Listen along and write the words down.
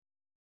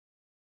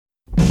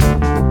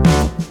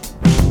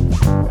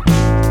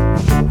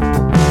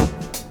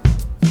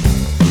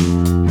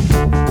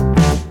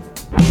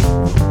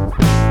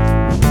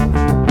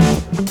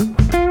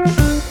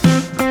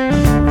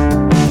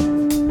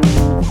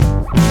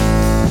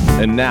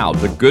And now,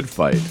 The Good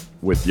Fight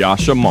with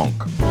Yascha Mounk.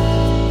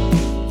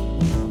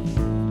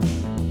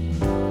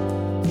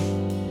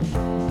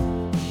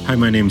 Hi,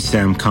 my name's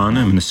Sam Khan.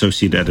 I'm an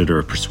associate editor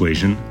at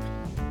Persuasion.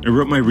 I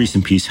wrote my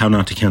recent piece, How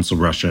Not to Cancel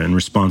Russia, in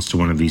response to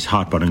one of these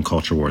hot-button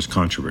culture wars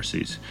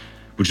controversies,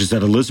 which is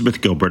that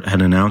Elizabeth Gilbert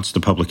had announced the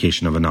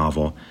publication of a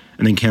novel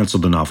and then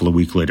canceled the novel a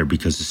week later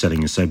because the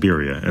setting is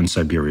Siberia, and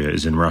Siberia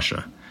is in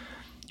Russia.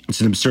 It's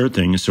an absurd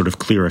thing, a sort of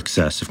clear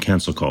excess of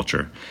cancel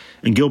culture,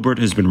 and Gilbert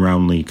has been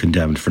roundly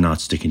condemned for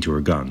not sticking to her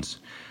guns.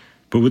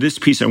 But with this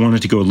piece, I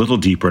wanted to go a little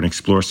deeper and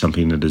explore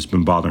something that has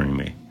been bothering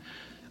me.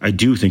 I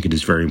do think it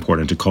is very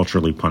important to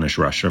culturally punish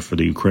Russia for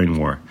the Ukraine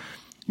war,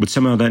 but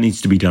somehow that needs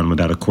to be done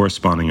without a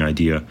corresponding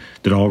idea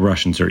that all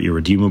Russians are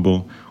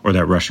irredeemable or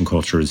that Russian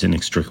culture is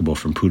inextricable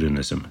from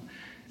Putinism.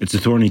 It's a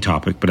thorny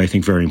topic, but I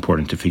think very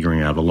important to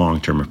figuring out a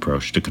long-term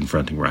approach to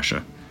confronting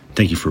Russia.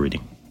 Thank you for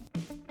reading.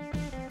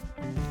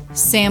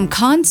 Sam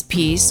Khan's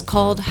piece,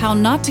 called How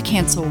Not to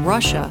Cancel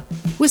Russia,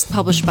 was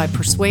published by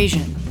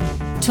Persuasion.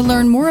 To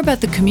learn more about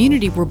the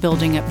community we're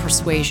building at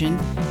Persuasion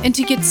and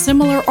to get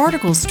similar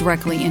articles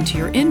directly into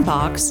your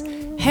inbox,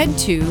 head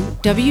to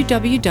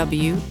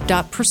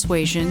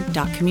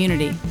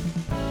www.persuasion.community.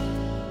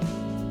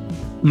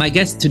 My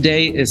guest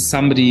today is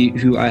somebody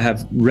who I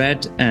have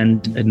read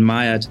and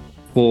admired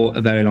for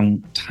a very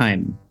long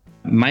time.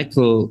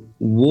 Michael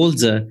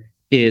Walzer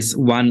is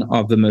one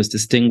of the most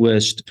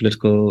distinguished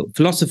political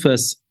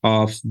philosophers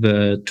of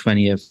the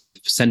 20th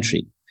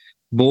century.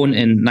 Born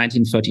in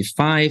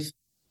 1935,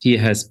 he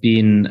has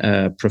been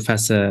a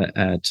professor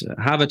at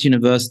Harvard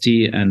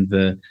University and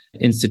the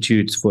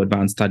Institute for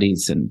Advanced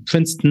Studies in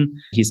Princeton.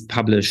 He's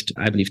published,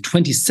 I believe,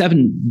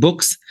 27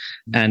 books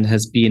and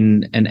has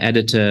been an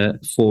editor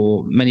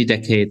for many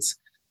decades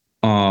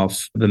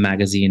of the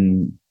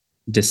magazine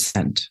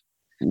Dissent.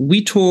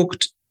 We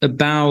talked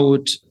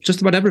about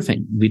just about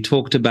everything. We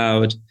talked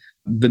about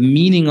the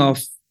meaning of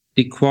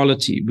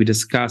equality. We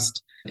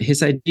discussed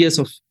his ideas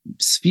of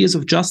spheres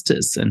of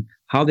justice and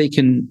how they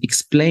can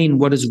explain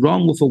what is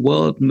wrong with a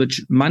world in which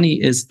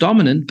money is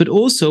dominant, but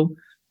also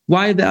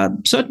why there are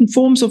certain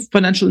forms of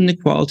financial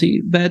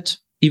inequality that,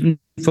 even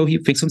though he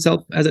thinks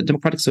himself as a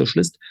democratic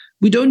socialist,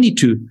 we don't need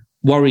to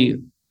worry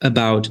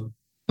about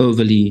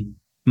overly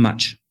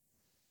much.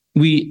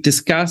 We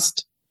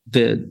discussed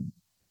the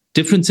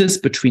differences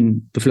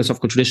between the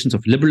philosophical traditions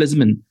of liberalism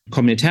and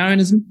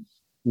communitarianism.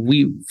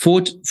 We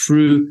fought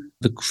through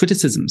the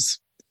criticisms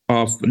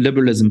of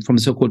liberalism from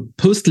the so-called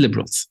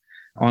post-liberals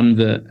on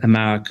the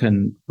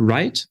American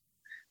right.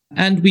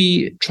 And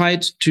we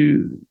tried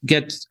to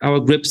get our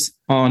grips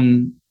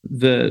on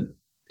the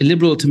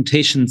liberal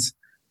temptations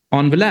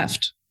on the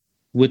left,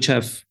 which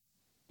have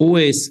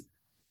always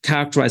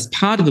characterized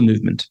part of the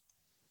movement,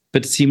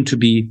 but seem to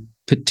be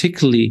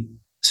particularly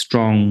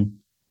strong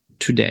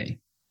today.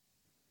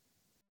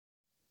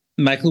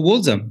 Michael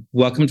Walzer,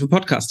 welcome to the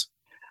podcast.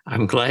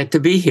 I'm glad to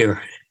be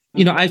here.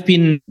 You know, I've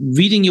been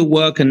reading your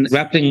work and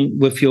grappling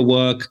with your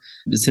work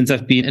since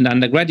I've been an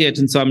undergraduate.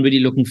 And so I'm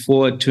really looking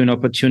forward to an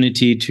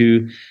opportunity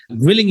to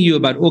grilling you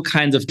about all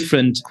kinds of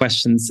different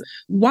questions.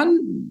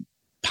 One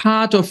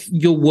part of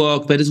your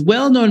work that is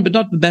well known, but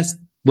not the best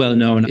well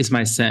known, is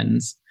my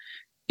sense,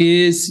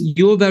 is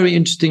your very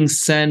interesting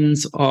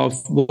sense of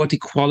what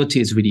equality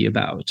is really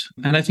about.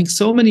 And I think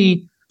so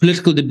many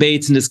political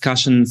debates and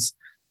discussions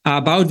are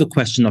about the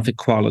question of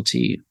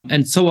equality.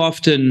 And so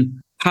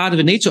often, part of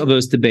the nature of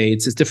those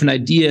debates is different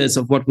ideas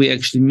of what we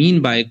actually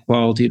mean by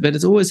equality, but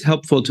it's always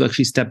helpful to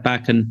actually step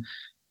back and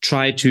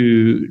try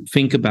to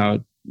think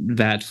about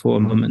that for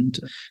a moment.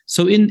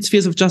 So in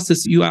Spheres of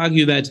Justice, you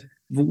argue that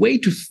the way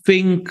to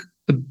think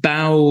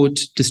about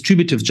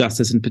distributive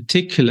justice in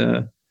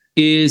particular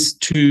is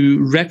to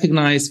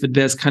recognize that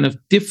there's kind of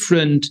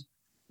different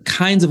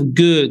kinds of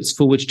goods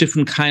for which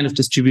different kind of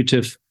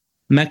distributive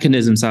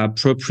mechanisms are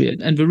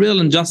appropriate. And the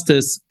real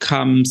injustice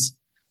comes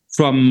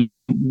from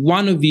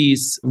one of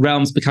these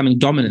realms becoming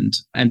dominant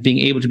and being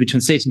able to be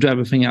translated into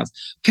everything else.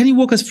 Can you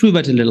walk us through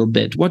that a little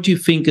bit? What do you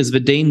think is the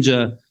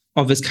danger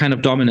of this kind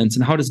of dominance,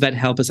 and how does that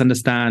help us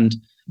understand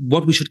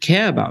what we should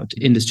care about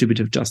in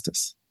distributive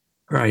justice?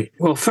 Right.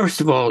 Well, first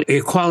of all,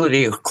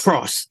 equality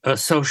across a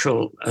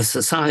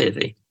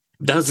society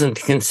doesn't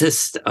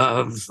consist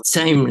of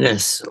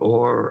sameness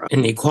or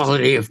an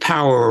equality of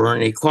power or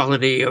an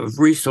equality of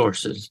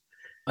resources.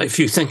 If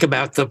you think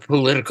about the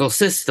political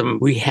system,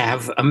 we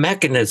have a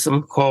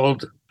mechanism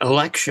called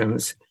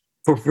elections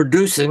for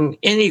producing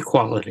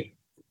inequality,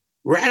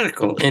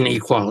 radical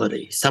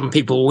inequality. Some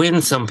people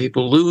win, some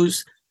people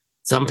lose.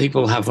 Some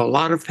people have a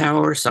lot of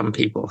power, some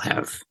people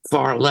have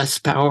far less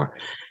power,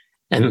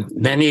 and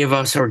many of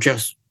us are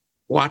just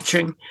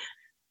watching.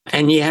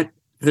 And yet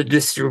the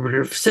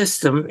distributive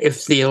system,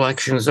 if the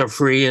elections are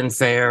free and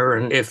fair,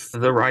 and if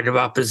the right of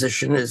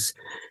opposition is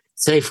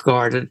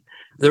safeguarded,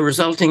 the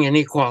resulting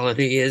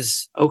inequality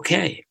is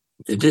okay.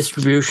 The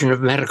distribution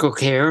of medical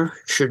care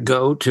should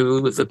go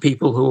to the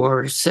people who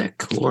are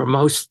sick, who are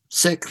most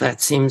sick.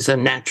 That seems a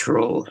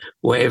natural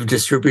way of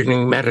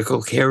distributing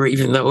medical care,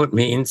 even though it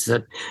means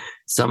that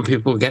Some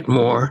people get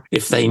more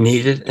if they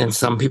need it, and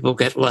some people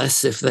get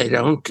less if they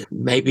don't.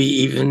 Maybe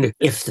even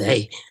if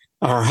they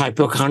are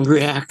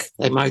hypochondriac,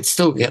 they might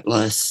still get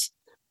less.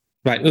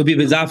 Right. It would be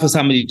bizarre for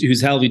somebody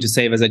who's healthy to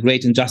say there's a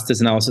great injustice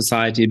in our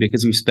society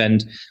because we've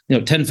spent,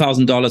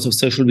 $10,000 of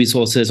social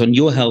resources on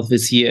your health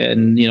this year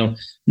and,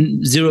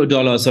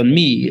 $0 on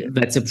me.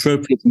 That's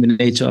appropriate in the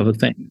nature of a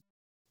thing.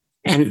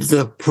 And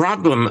the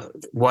problem,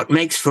 what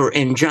makes for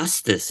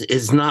injustice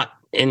is not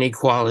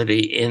inequality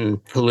in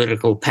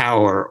political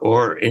power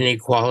or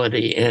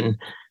inequality in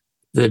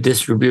the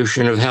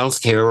distribution of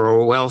healthcare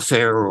or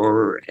welfare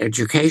or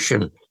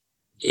education.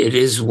 It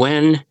is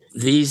when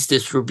these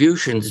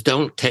distributions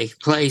don't take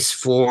place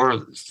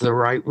for the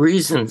right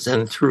reasons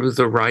and through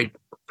the right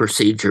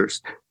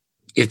procedures.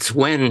 It's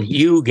when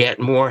you get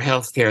more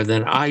healthcare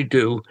than I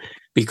do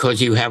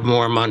because you have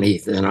more money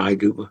than I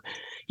do.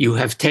 You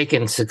have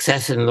taken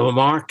success in the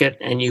market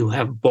and you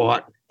have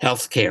bought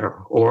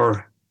healthcare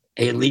or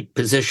elite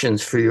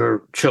positions for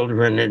your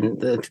children in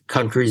the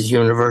country's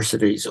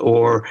universities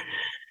or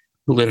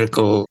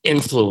political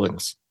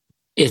influence.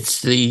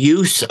 It's the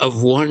use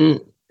of one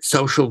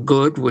social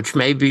good, which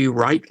may be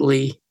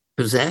rightly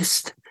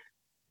possessed,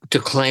 to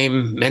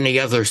claim many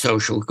other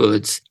social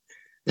goods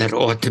that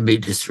ought to be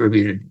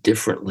distributed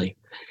differently.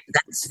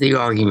 That's the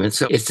argument.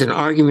 So it's an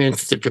argument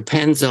that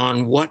depends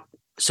on what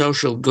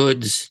social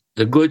goods,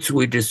 the goods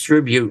we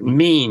distribute,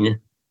 mean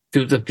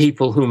to the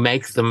people who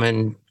make them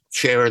and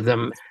share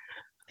them.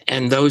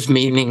 And those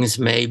meanings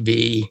may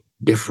be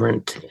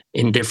different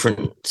in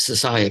different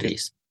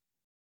societies.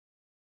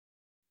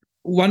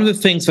 One of the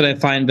things that I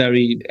find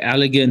very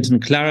elegant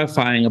and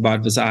clarifying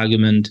about this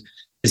argument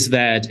is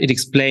that it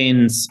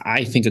explains,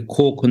 I think, a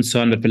core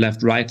concern that the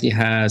left rightly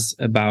has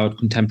about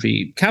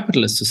contemporary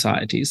capitalist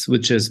societies,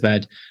 which is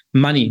that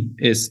money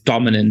is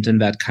dominant in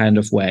that kind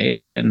of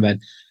way, and that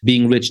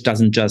being rich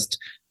doesn't just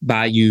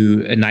buy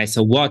you a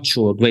nicer watch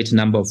or a greater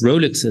number of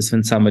Rolexes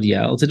than somebody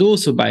else. It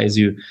also buys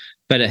you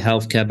better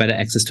healthcare, better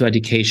access to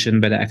education,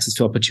 better access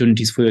to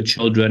opportunities for your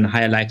children,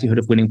 higher likelihood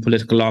of winning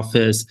political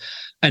office,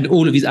 and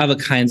all of these other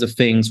kinds of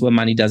things where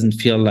money doesn't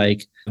feel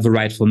like the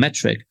rightful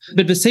metric.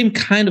 But the same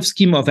kind of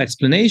schema of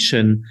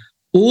explanation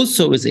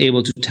also is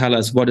able to tell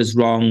us what is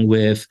wrong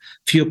with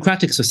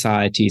theocratic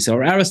societies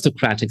or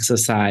aristocratic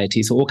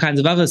societies or all kinds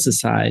of other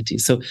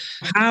societies. So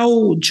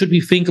how should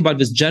we think about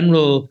this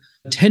general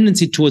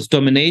tendency towards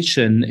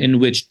domination in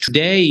which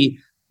today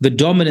the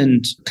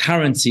dominant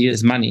currency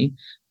is money,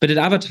 but at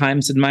other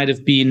times it might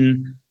have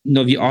been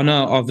the honor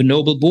of the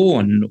noble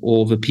born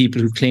or the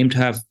people who claim to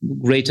have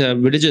greater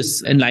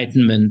religious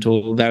enlightenment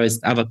or various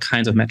other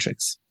kinds of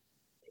metrics?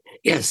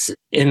 Yes,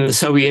 in the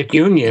Soviet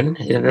Union,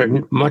 in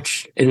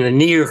a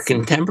near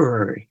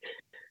contemporary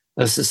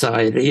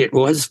society, it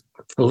was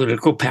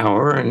political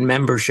power and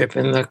membership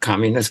in the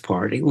Communist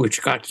Party,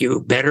 which got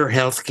you better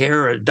health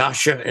care, a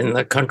dacha in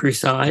the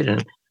countryside,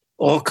 and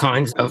all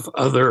kinds of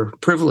other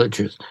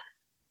privileges.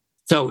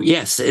 So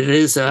yes, it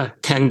is a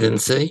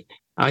tendency.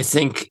 I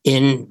think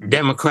in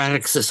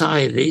democratic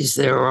societies,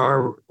 there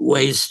are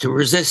ways to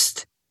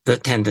resist the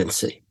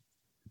tendency.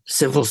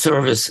 Civil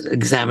service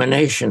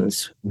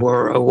examinations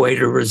were a way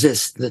to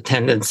resist the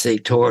tendency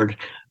toward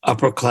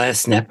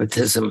upper-class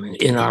nepotism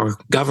in our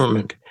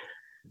government.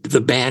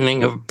 The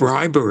banning of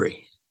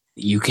bribery.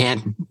 You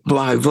can't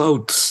buy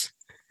votes.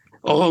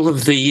 All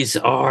of these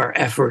are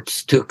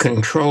efforts to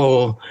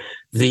control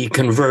the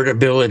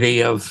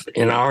convertibility of,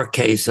 in our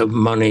case, of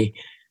money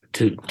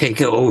to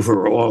take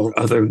over all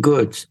other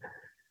goods.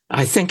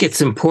 I think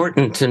it's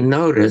important to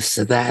notice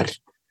that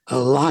a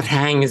lot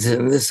hangs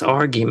in this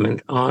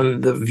argument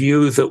on the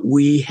view that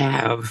we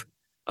have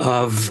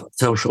of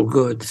social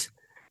goods.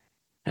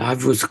 I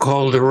was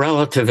called a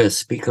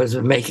relativist because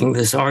of making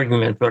this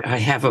argument, but I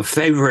have a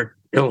favorite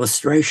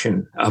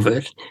illustration of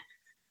it.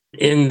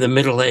 In the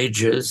Middle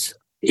Ages,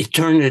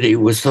 eternity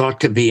was thought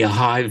to be a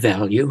high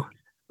value,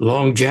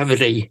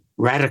 longevity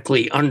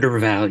radically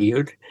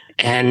undervalued,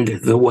 and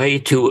the way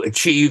to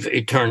achieve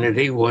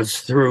eternity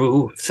was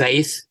through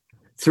faith,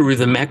 through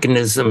the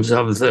mechanisms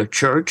of the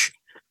church,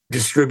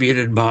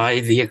 distributed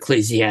by the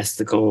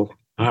ecclesiastical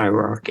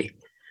hierarchy.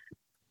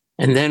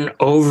 And then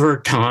over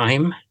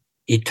time,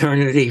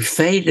 eternity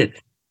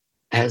faded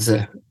as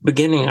a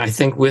beginning, I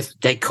think, with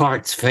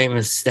Descartes'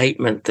 famous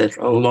statement that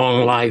a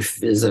long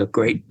life is a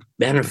great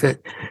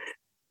benefit.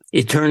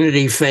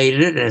 Eternity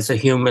faded as a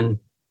human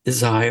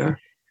desire.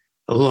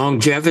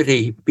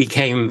 Longevity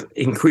became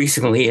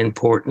increasingly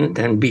important,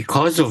 and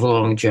because of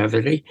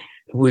longevity,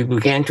 we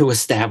began to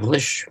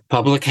establish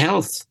public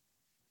health.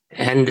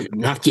 And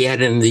not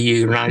yet in the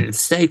United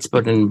States,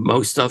 but in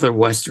most other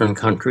Western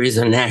countries,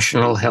 a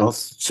national health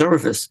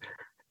service.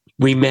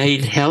 We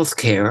made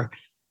healthcare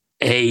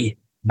a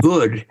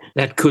good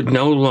that could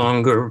no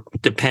longer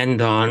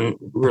depend on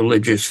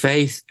religious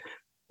faith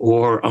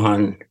or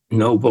on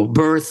noble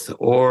birth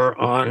or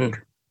on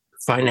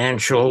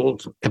financial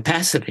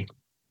capacity.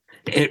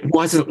 It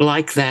wasn't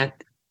like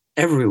that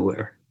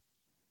everywhere.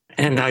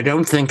 And I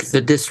don't think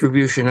the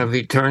distribution of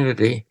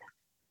eternity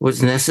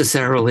was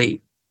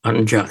necessarily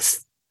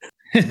unjust.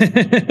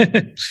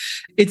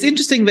 It's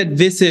interesting that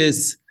this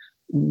is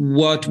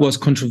what was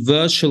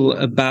controversial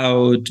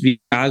about the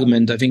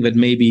argument. I think that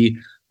maybe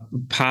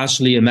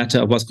partially a matter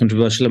of what's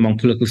controversial among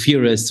political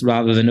theorists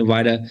rather than a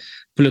wider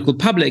political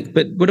public.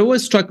 But what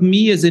always struck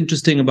me as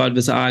interesting about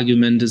this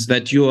argument is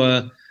that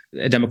you're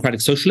a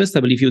democratic socialist.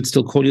 I believe you would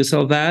still call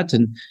yourself that.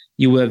 And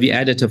you were the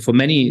editor for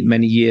many,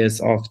 many years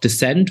of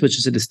Dissent, which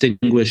is a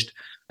distinguished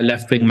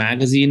left-wing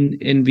magazine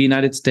in the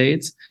United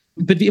States.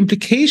 But the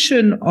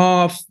implication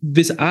of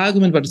this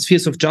argument about the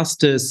spheres of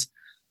justice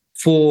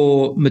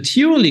for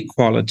material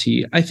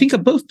equality, I think, are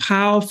both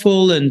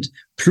powerful and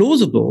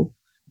plausible,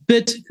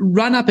 but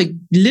run up a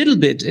little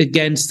bit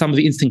against some of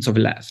the instincts of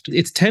the left.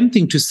 It's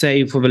tempting to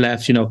say for the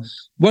left,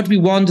 what we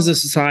want is a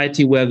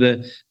society where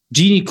the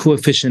Gini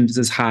coefficient is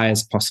as high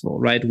as possible,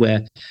 right?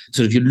 Where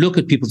sort of you look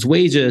at people's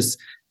wages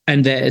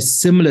and they're as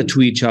similar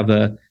to each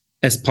other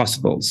as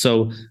possible.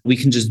 So we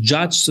can just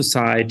judge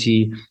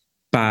society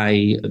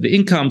by the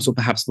incomes or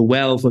perhaps the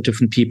wealth of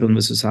different people in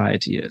the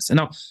society is. And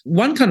now,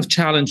 one kind of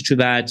challenge to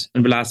that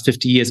in the last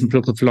 50 years in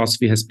political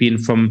philosophy has been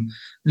from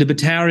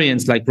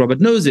libertarians like Robert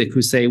Nozick,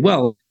 who say,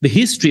 well, the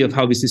history of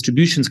how these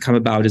distributions come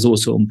about is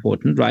also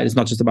important, right? It's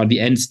not just about the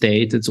end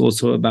state. It's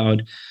also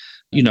about,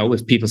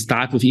 if people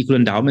start with equal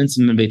endowments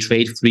and then they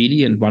trade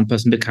freely and one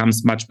person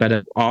becomes much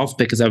better off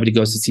because everybody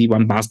goes to see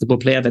one basketball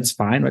player, that's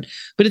fine, right?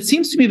 But it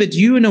seems to me that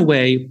you, in a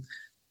way,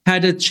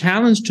 had a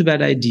challenge to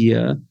that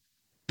idea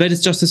that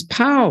is just as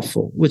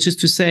powerful, which is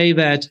to say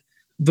that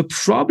the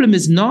problem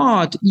is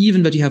not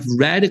even that you have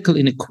radical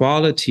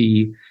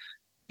inequality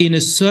in a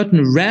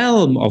certain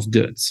realm of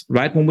goods,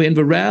 right? When we're in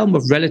the realm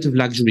of relative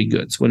luxury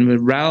goods, when we're in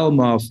the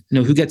realm of,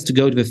 who gets to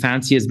go to the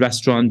fanciest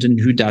restaurant and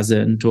who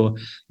doesn't, or,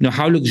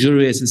 how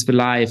luxurious is the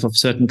life of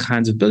certain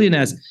kinds of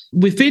billionaires,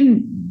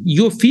 within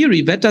your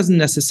theory, that doesn't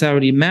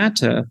necessarily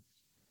matter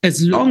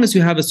as long as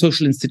you have a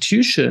social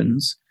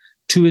institutions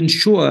to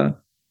ensure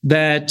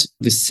that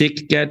the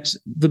sick get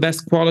the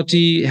best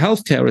quality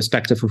healthcare,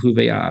 irrespective of who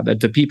they are,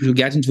 that the people who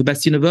get into the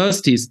best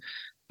universities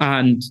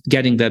aren't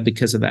getting there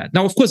because of that.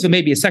 Now, of course, there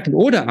may be a second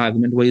order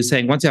argument where you're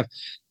saying once you have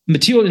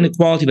material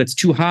inequality that's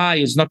too high,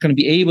 it's not going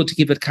to be able to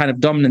keep that kind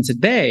of dominance at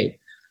bay.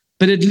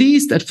 But at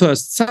least at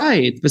first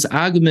sight, this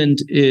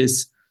argument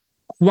is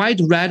quite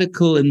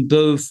radical in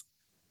both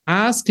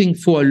asking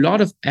for a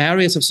lot of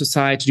areas of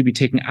society to be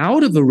taken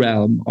out of the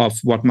realm of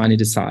what money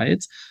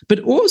decides, but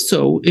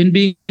also in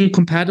being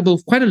compatible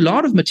with quite a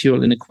lot of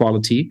material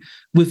inequality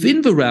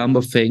within the realm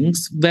of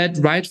things that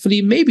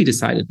rightfully may be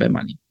decided by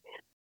money.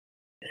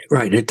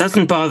 Right. It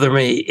doesn't bother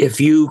me if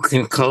you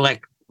can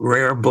collect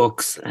rare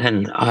books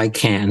and I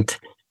can't,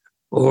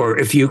 or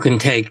if you can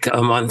take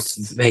a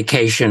month's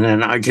vacation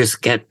and I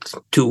just get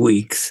 2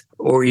 weeks,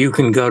 or you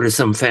can go to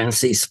some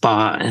fancy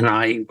spa and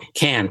I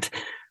can't.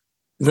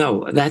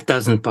 No, that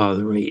doesn't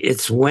bother me.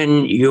 It's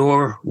when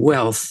your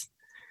wealth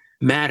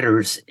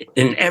matters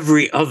in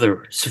every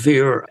other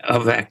sphere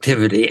of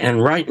activity,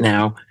 and right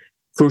now,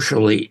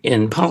 crucially,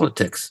 in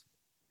politics.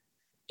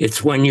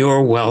 It's when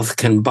your wealth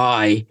can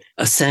buy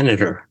a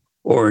senator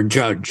or a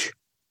judge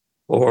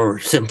or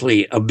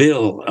simply a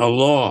bill, a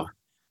law,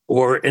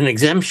 or an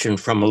exemption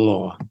from a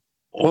law.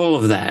 All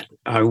of that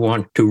I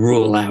want to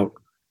rule out.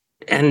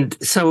 And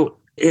so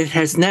it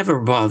has never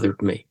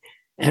bothered me.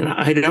 And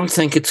I don't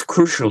think it's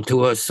crucial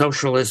to a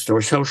socialist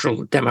or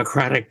social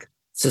democratic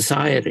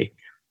society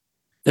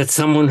that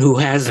someone who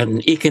has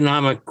an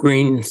economic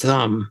green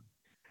thumb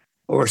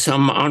or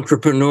some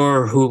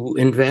entrepreneur who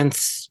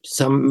invents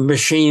some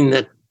machine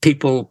that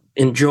people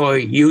enjoy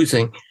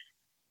using,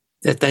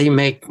 that they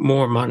make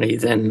more money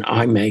than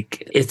I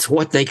make. It's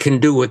what they can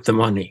do with the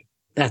money.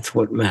 That's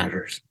what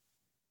matters.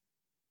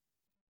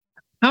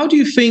 How do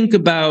you think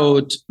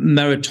about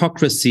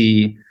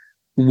meritocracy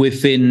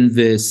within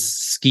this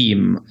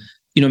scheme?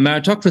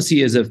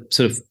 Meritocracy is a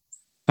sort of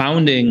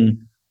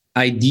founding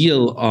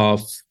ideal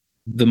of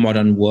the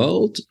modern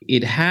world.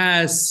 It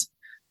has,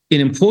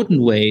 in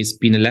important ways,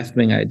 been a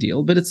left-wing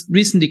ideal, but it's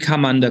recently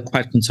come under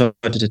quite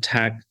concerted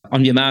attack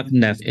on the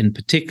American left in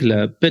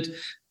particular, but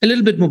a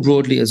little bit more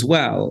broadly as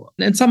well.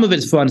 And some of it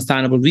is for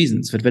understandable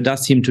reasons, but there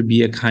does seem to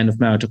be a kind of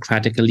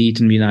meritocratic elite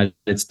in the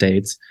United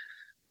States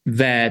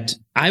that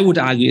I would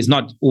argue is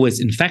not always,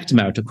 in fact, a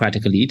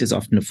meritocratic elite, is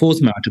often a false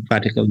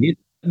meritocratic elite.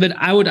 But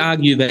I would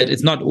argue that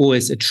it's not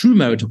always a true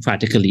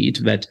meritocratic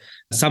elite, that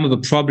some of the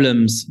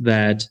problems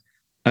that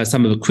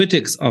some of the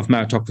critics of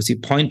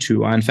meritocracy point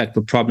to are, in fact,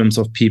 the problems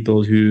of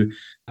people who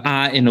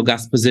are in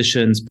august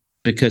positions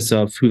because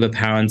of who their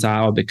parents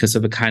are or because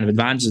of the kind of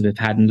advantages they've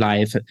had in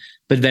life.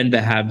 But then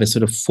they have this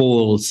sort of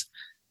false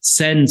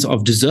sense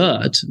of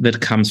desert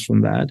that comes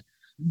from that.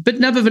 But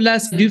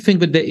nevertheless, I do think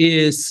that there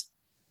is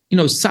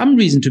some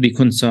reason to be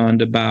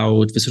concerned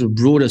about the sort of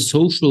broader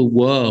social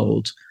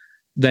world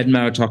that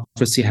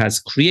meritocracy has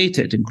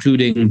created,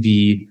 including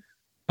the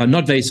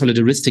not very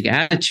solidaristic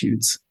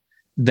attitudes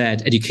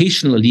that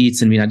educational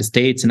elites in the United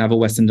States and other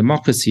Western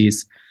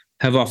democracies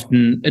have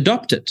often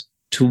adopted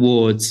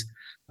towards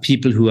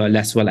people who are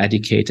less well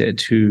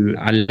educated, who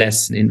are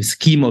less in the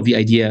scheme of the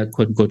idea,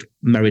 quote unquote,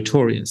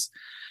 meritorious.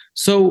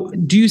 So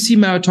do you see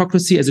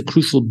meritocracy as a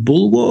crucial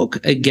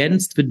bulwark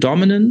against the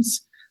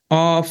dominance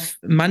of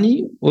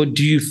money, or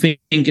do you think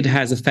it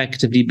has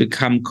effectively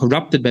become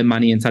corrupted by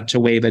money in such a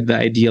way that the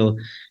ideal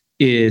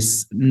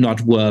is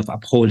not worth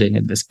upholding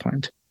at this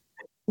point?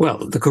 Well,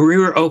 the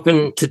career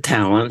open to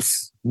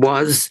talents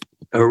was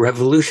a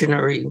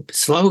revolutionary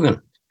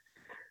slogan.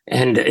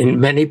 And in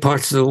many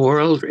parts of the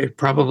world, it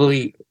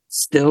probably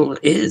still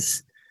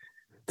is.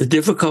 The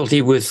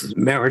difficulty with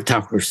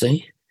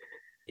meritocracy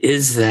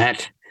is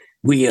that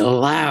we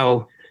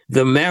allow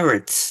the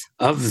merits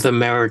of the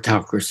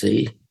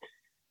meritocracy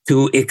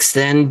to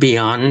extend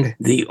beyond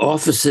the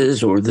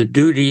offices or the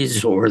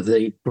duties or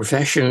the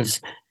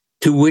professions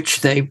to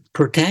which they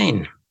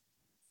pertain.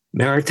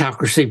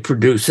 Meritocracy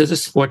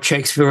produces what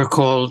Shakespeare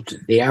called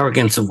the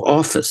arrogance of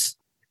office.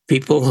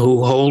 People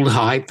who hold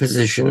high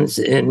positions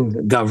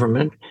in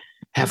government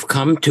have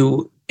come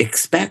to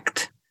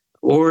expect,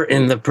 or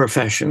in the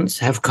professions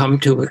have come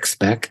to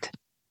expect,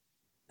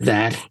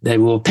 that they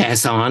will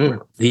pass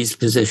on these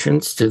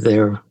positions to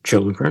their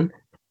children,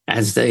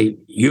 as they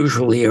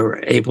usually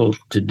are able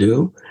to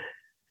do.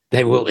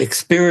 They will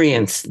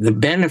experience the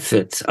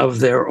benefits of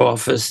their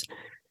office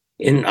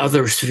in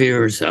other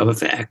spheres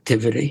of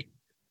activity.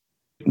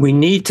 We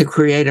need to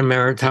create a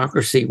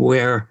meritocracy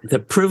where the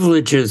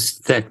privileges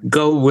that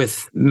go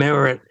with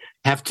merit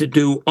have to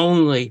do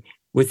only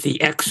with the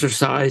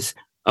exercise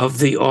of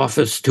the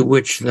office to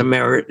which the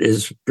merit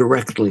is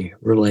directly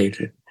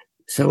related.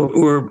 So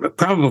we're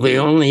probably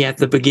only at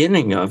the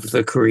beginning of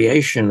the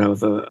creation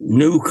of a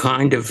new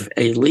kind of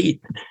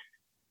elite,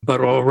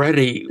 but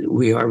already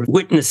we are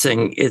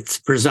witnessing its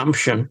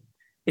presumption,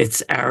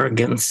 its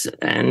arrogance,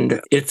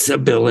 and its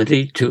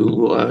ability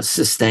to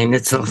sustain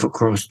itself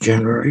across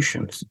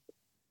generations.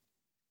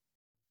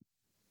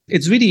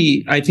 It's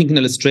really, I think, an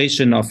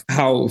illustration of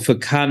how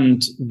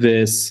fecund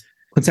this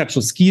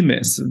conceptual scheme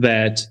is,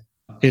 that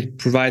it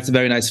provides a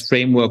very nice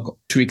framework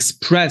to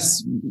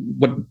express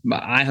what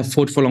I have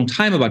thought for a long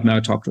time about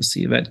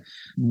meritocracy, that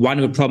one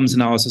of the problems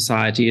in our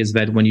society is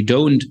that when you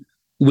don't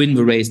win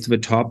the race to the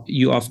top,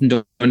 you often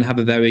don't have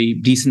a very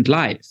decent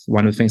life.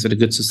 One of the things that a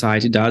good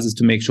society does is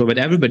to make sure that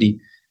everybody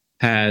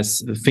has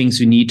the things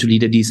you need to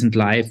lead a decent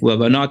life,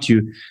 whether or not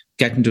you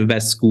get into the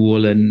best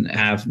school and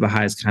have the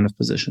highest kind of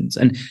positions.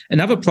 And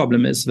another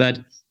problem is that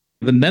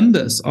the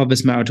members of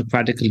this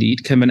meritocratic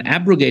elite can then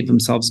abrogate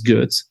themselves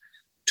goods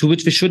to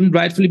which they shouldn't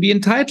rightfully be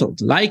entitled,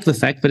 like the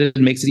fact that it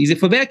makes it easier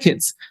for their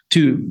kids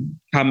to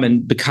come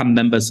and become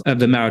members of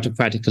the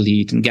meritocratic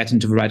elite and get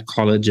into the right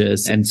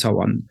colleges and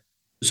so on.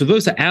 So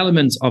those are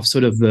elements of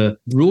sort of the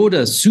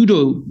broader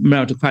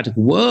pseudo-meritocratic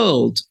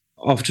world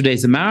of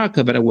today's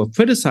America that are worth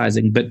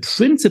criticizing, but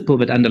principle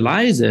that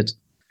underlies it,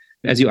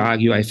 as you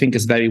argue, I think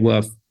is very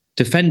worth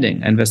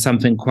defending. And there's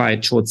something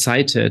quite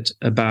short-sighted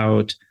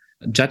about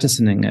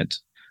jettisoning it.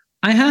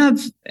 I have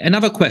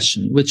another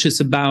question, which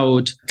is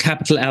about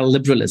capital L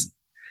liberalism.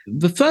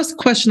 The first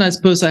question I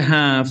suppose I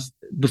have,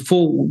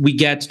 before we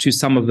get to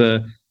some of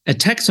the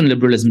attacks on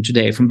liberalism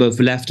today from both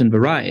the left and the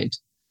right,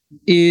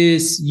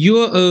 is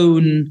your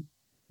own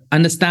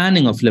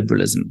understanding of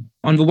liberalism.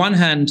 On the one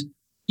hand,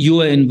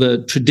 you are in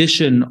the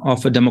tradition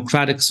of a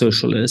democratic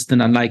socialist,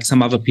 and unlike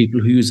some other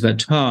people who use that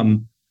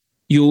term,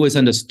 you always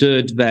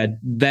understood that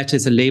that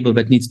is a label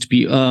that needs to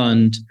be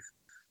earned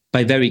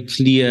by very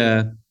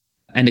clear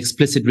and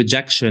explicit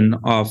rejection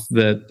of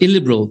the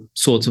illiberal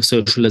sorts of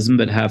socialism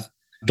that have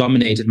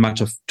dominated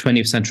much of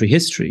 20th century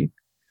history.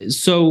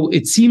 So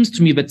it seems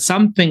to me that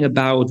something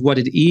about what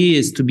it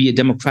is to be a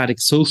democratic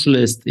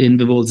socialist in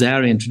the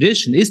Walzerian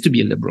tradition is to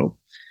be a liberal.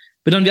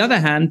 But on the other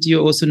hand,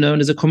 you're also known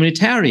as a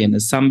communitarian,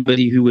 as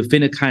somebody who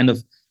within a kind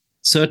of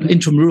certain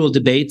intramural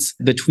debates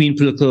between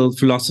political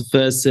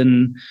philosophers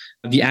in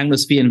the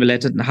Anglosphere in the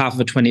latter half of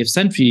the 20th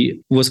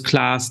century was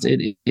classed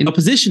in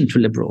opposition to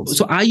liberals.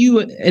 So are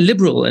you a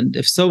liberal? And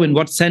if so, in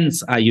what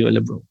sense are you a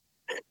liberal?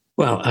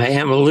 Well, I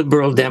am a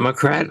liberal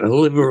Democrat, a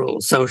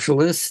liberal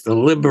socialist, a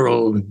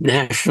liberal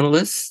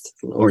nationalist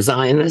or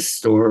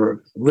Zionist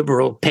or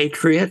liberal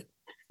patriot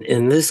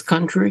in this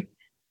country.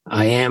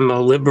 I am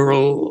a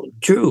liberal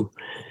Jew.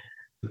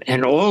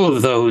 And all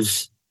of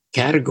those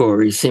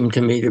categories seem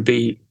to me to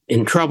be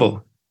in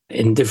trouble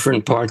in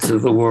different parts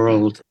of the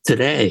world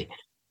today.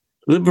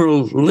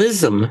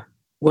 Liberalism,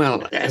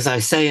 well, as I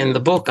say in the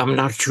book, I'm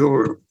not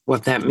sure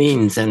what that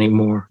means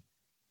anymore.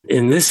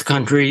 In this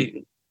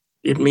country,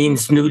 it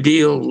means New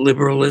Deal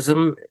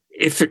liberalism.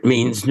 If it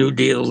means New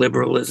Deal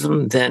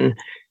liberalism, then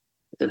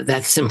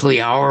that's simply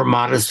our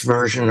modest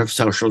version of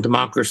social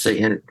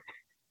democracy. And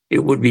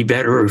it would be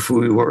better if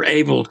we were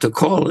able to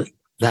call it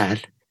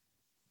that.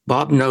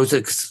 Bob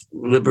Nozick's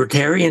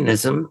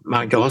libertarianism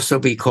might also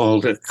be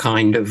called a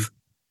kind of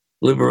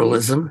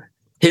liberalism.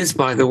 His,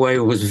 by the way,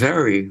 was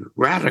very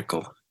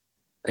radical.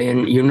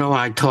 And, you know,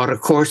 I taught a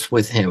course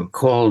with him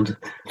called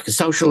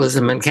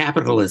Socialism and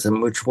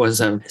Capitalism, which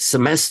was a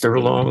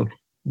semester-long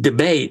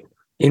debate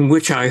in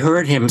which I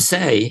heard him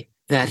say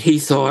that he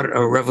thought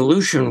a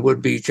revolution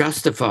would be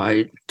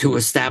justified to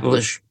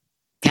establish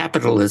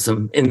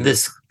capitalism in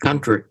this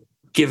country.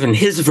 given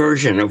his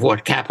version of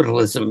what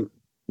capitalism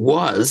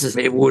was,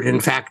 it would in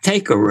fact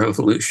take a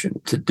revolution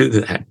to do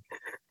that.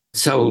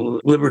 So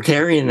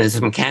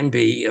libertarianism can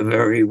be a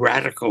very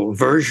radical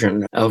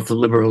version of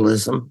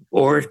liberalism,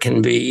 or it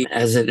can be,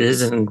 as it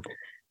is in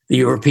the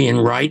European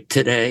right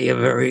today, a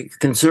very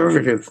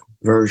conservative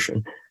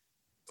version.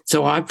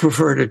 So I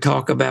prefer to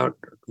talk about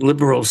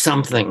liberal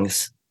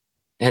somethings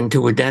and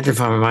to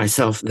identify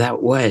myself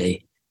that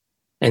way.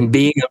 And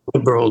being a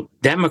liberal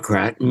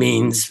Democrat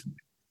means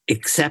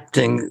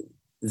accepting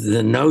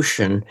the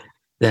notion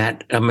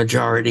that a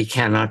majority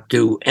cannot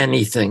do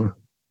anything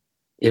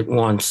it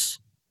wants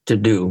to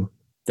do,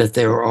 that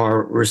there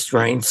are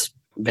restraints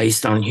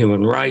based on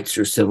human rights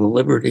or civil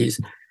liberties,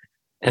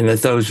 and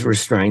that those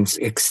restraints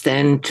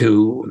extend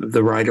to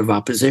the right of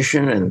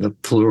opposition and the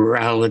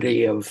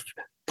plurality of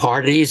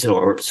parties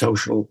or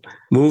social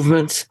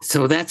movements.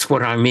 So that's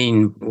what I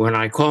mean when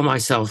I call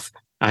myself,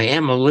 I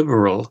am a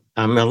liberal.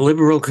 I'm a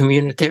liberal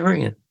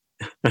communitarian.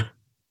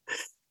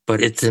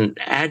 But it's an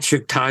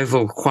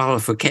adjectival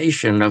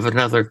qualification of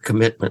another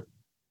commitment.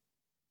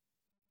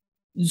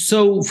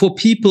 So for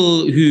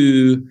people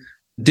who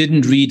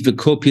didn't read the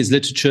copious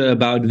literature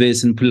about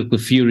this in political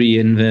theory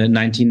in the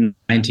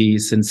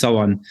 1990s and so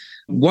on,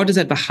 what is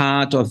at the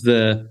heart of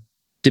the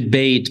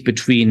debate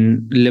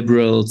between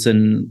liberals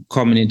and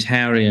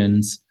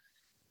communitarians?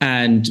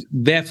 And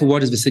therefore,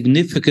 what is the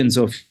significance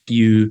of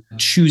you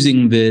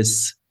choosing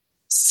this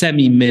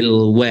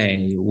semi-middle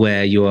way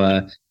where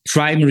your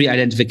primary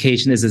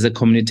identification is as a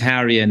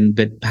communitarian,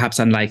 but perhaps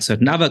unlike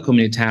certain other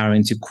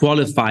communitarians, you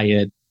qualify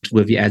it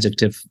with the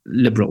adjective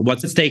liberal?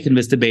 What's at stake in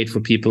this debate for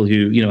people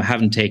who,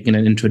 haven't taken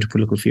an intro to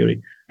political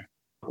theory?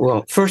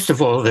 Well, first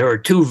of all, there are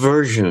two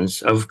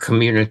versions of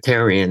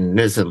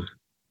communitarianism.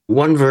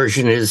 One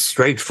version is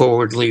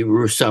straightforwardly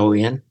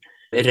Rousseauian.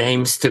 It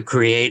aims to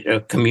create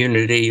a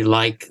community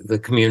like the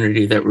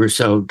community that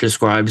Rousseau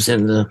describes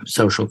in the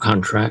Social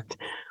Contract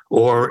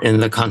or in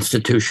the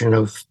Constitution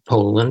of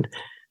Poland,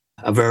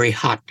 a very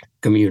hot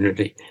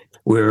community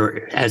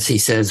where, as he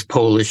says,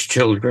 Polish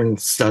children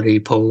study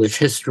Polish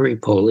history,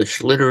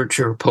 Polish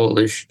literature,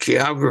 Polish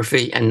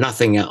geography, and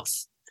nothing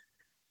else.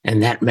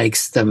 And that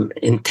makes them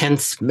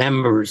intense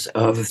members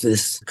of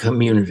this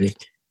community.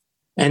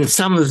 And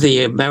some of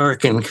the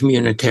American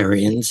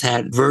communitarians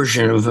had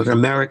version of an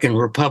American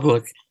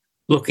republic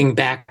looking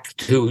back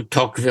to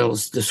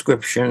Tocqueville's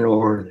description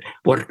or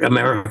what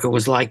America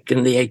was like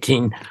in the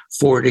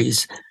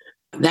 1840s.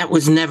 That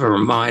was never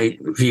my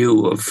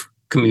view of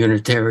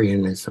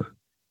communitarianism.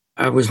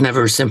 I was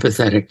never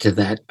sympathetic to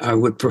that. I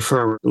would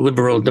prefer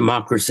liberal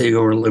democracy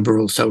or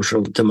liberal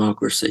social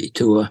democracy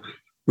to a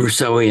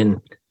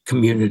Rousseauian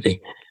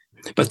community.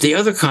 But the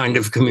other kind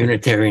of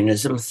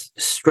communitarianism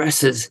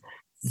stresses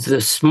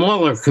the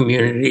smaller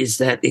communities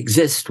that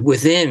exist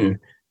within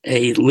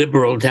a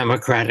liberal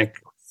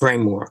democratic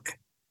framework.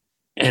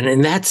 And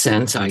in that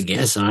sense, I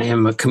guess I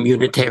am a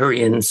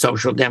communitarian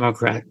social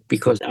democrat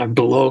because I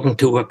belong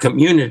to a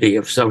community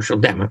of social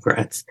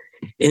democrats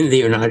in the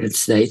United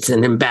States,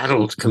 an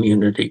embattled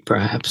community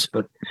perhaps,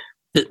 but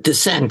the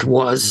Dissent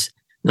was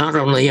not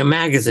only a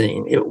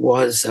magazine, it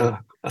was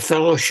a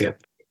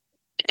fellowship.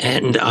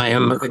 And I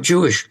am a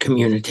Jewish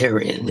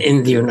communitarian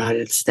in the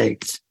United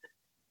States,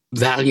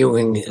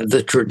 valuing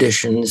the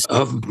traditions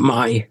of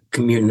my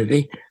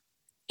community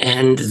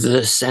and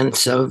the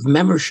sense of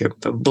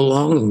membership, of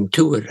belonging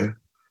to it,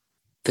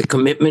 the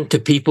commitment to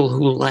people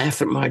who laugh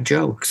at my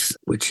jokes,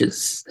 which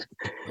is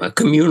a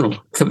communal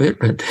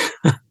commitment.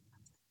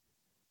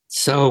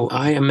 So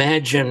I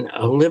imagine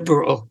a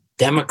liberal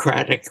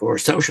democratic or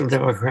social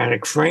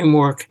democratic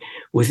framework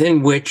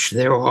within which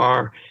there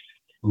are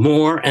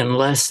more and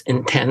less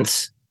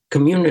intense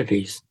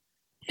communities.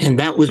 And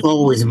that was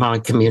always my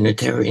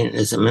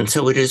communitarianism. And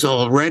so it is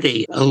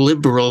already a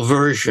liberal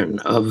version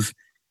of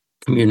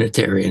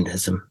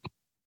communitarianism.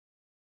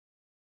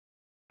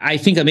 I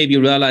think I may be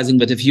realizing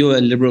that if you're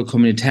a liberal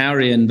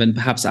communitarian, then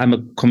perhaps I'm a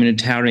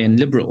communitarian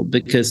liberal,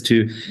 because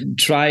to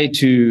try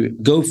to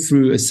go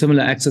through a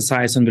similar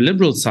exercise on the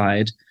liberal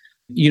side,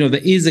 there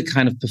is a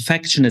kind of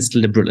perfectionist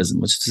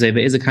liberalism, which is to say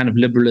there is a kind of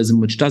liberalism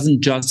which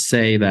doesn't just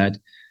say that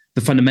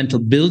the fundamental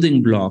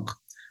building block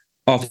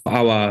of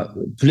our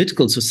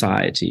political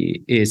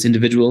society is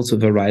individuals with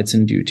their rights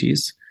and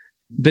duties,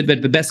 but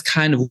the best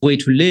kind of way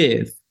to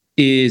live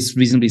is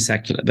reasonably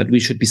secular, that we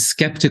should be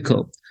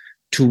skeptical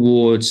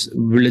towards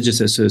religious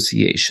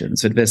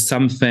associations, that there's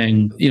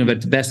something,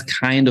 that the best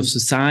kind of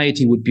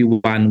society would be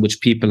one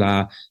which people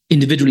are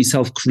individually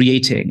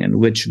self-creating and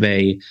which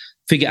they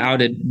figure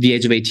out at the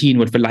age of 18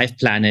 what the life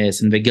plan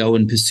is and they go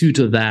in pursuit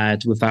of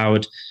that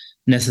without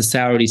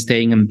necessarily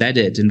staying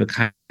embedded in the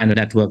kind of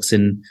networks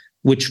in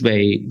which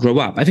they grow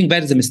up. I think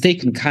that is a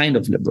mistaken kind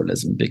of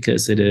liberalism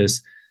because it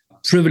is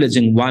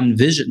privileging one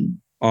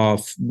vision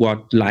of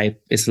what life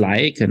is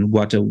like and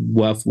what a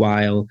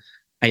worthwhile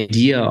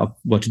idea of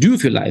what to do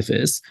with your life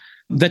is.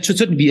 That should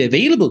certainly be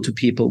available to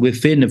people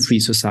within a free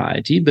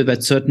society, but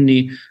that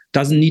certainly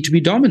doesn't need to be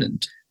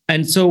dominant.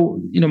 And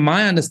so,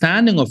 my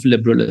understanding of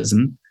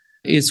liberalism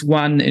is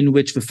one in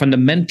which the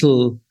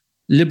fundamental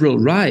liberal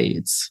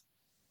rights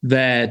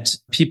that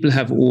people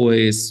have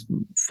always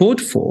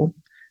fought for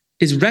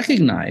is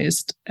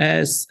recognized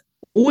as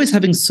always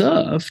having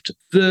served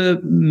the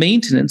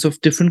maintenance of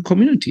different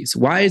communities.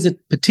 Why is it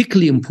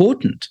particularly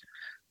important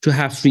to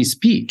have free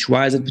speech?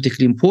 Why is it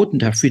particularly important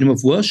to have freedom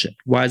of worship?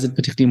 Why is it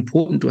particularly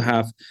important to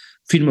have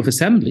freedom of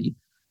assembly?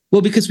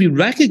 Well, because we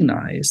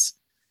recognize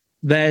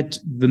that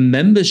the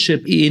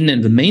membership in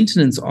and the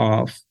maintenance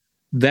of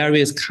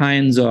various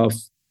kinds of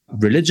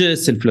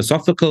religious and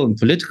philosophical and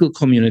political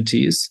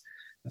communities,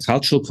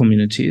 cultural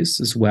communities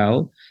as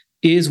well,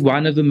 is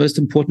one of the most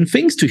important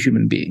things to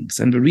human beings.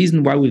 And the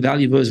reason why we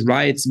value those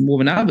rights more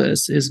than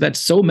others is that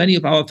so many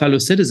of our fellow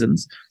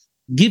citizens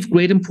give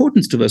great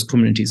importance to those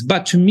communities.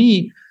 But to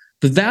me,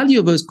 the value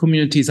of those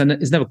communities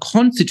is never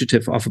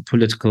constitutive of a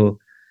political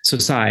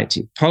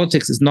society.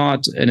 Politics is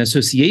not an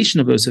association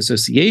of those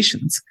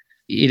associations.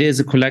 It is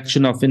a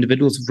collection of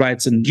individuals'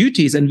 rights and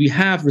duties, and we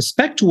have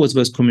respect towards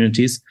those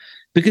communities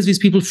because these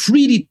people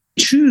freely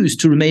choose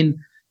to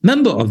remain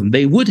member of them.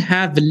 They would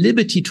have the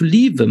liberty to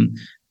leave them,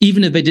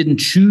 even if they didn't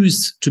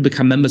choose to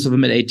become members of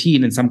them at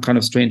 18 in some kind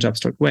of strange,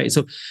 abstract way.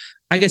 So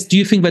I guess, do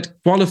you think that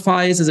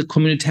qualifies as a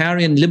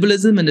communitarian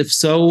liberalism? And if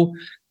so,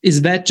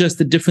 is that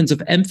just a difference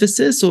of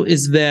emphasis, or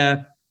is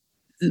there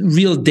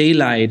real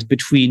daylight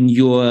between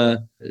your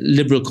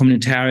liberal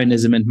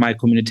communitarianism and my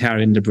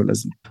communitarian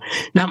liberalism?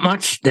 Not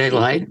much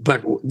daylight,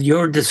 but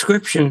your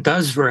description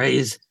does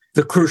raise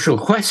the crucial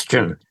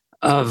question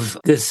of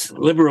this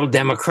liberal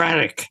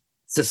democratic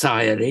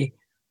society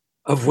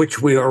of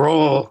which we are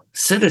all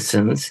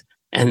citizens,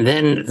 and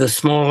then the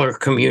smaller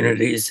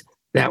communities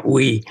that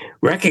we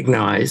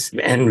recognize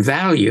and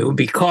value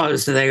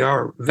because they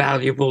are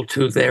valuable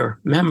to their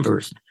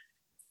members.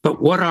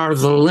 But what are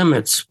the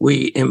limits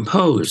we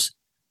impose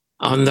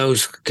on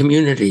those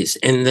communities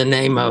in the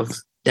name of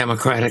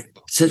democratic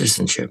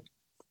citizenship?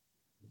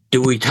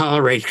 Do we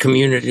tolerate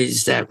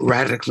communities that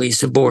radically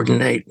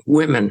subordinate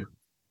women?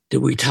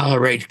 Do we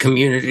tolerate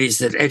communities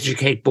that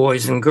educate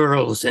boys and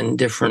girls in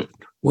different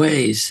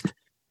ways?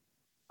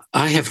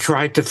 I have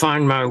tried to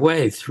find my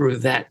way through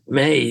that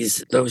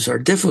maze. Those are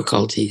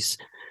difficulties.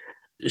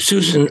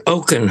 Susan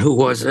Oken, who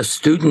was a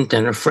student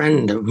and a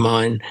friend of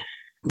mine,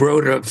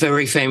 wrote a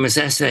very famous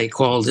essay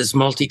called Is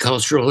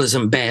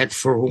Multiculturalism Bad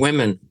for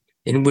Women?,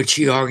 in which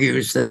she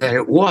argues that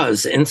it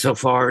was,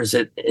 insofar as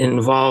it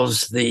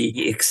involves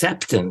the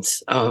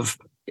acceptance of,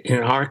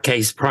 in our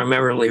case,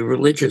 primarily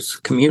religious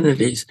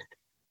communities,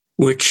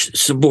 which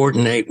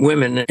subordinate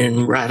women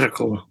in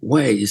radical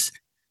ways.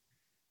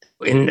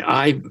 And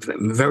I'm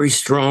a very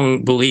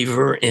strong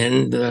believer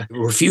in the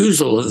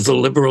refusal of the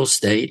liberal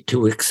state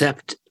to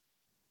accept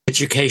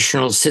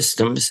educational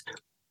systems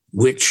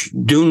which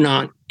do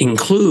not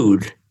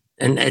include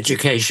an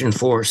education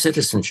for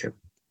citizenship.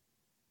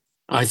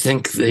 I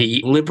think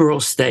the liberal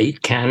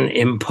state can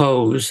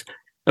impose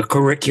a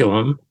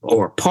curriculum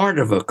or part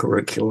of a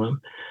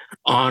curriculum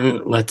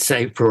on, let's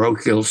say,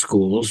 parochial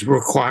schools,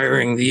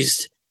 requiring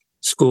these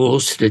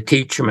schools to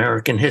teach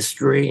American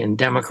history and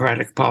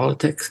democratic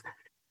politics,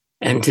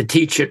 and to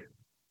teach it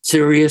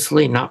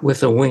seriously, not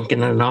with a wink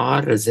and a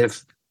nod as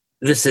if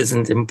this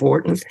isn't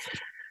important.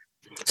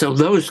 So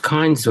those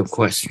kinds of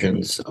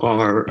questions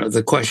are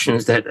the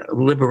questions that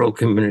liberal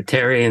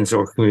communitarians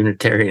or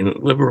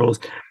communitarian liberals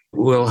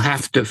will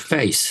have to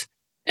face.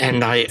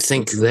 And I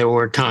think there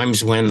were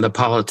times when the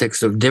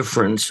politics of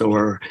difference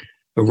or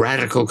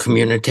radical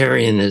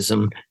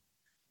communitarianism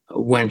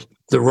went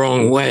the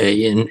wrong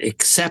way in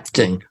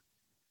accepting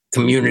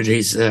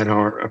communities that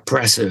are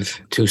oppressive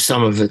to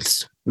some of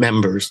its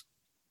members.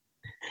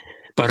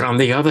 But on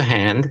the other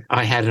hand,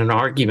 I had an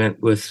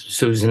argument with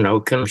Susan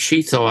Oken.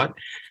 She thought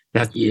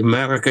that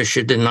America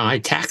should deny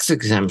tax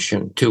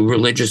exemption to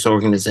religious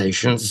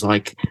organizations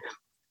like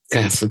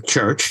Catholic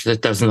Church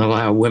that doesn't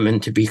allow women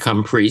to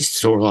become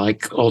priests, or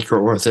like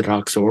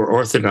ultra-Orthodox or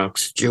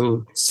Orthodox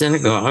Jew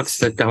synagogues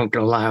that don't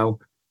allow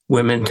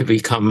women to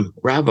become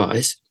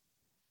rabbis.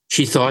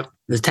 She thought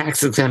the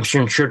tax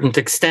exemption shouldn't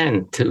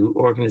extend to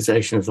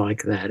organizations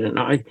like that. And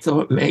I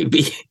thought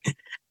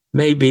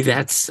maybe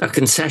that's a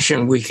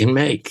concession we can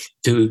make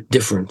to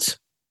difference.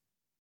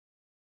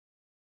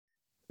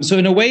 So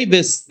in a way,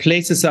 this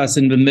places us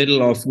in the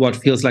middle of what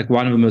feels like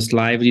one of the most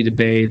lively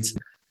debates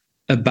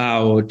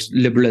about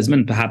liberalism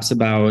and perhaps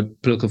about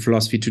political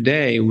philosophy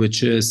today,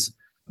 which is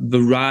the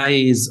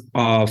rise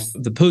of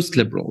the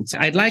post-liberals.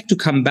 I'd like to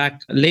come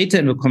back later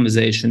in the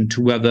conversation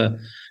to whether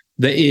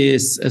there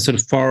is a sort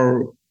of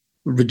thorough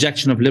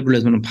rejection of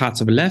liberalism on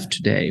parts of the left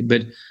today,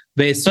 but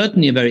there is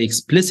certainly a very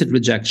explicit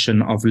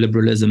rejection of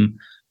liberalism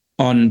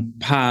on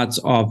parts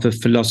of the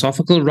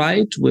philosophical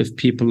right with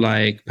people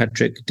like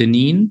Patrick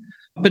Deneen,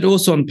 but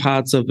also on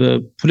parts of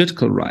the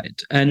political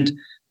right. And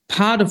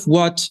part of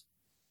what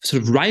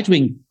sort of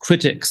right-wing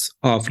critics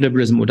of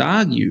liberalism would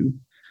argue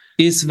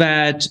is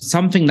that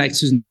something like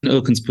Susan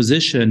Oken's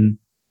position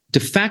de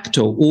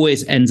facto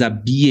always ends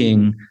up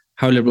being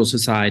how liberal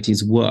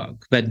societies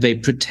work, that they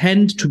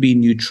pretend to be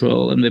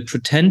neutral and they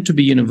pretend to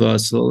be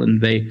universal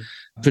and they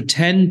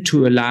pretend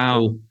to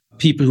allow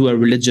people who are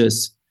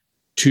religious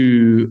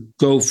to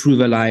go through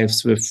their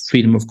lives with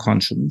freedom of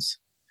conscience.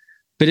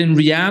 But in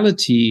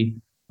reality,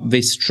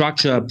 they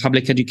structure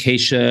public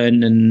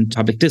education and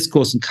public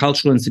discourse and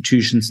cultural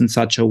institutions in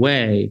such a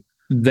way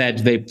that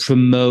they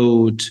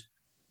promote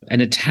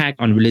an attack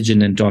on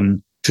religion and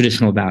on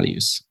traditional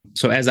values.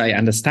 So as I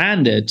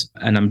understand it,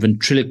 and I'm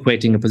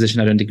ventriloquating a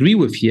position I don't agree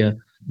with here,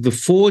 the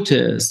thought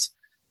is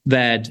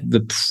that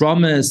the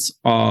promise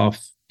of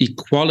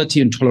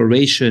equality and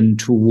toleration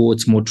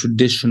towards more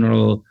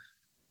traditional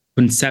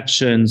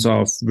conceptions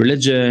of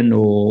religion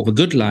or the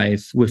good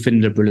life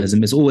within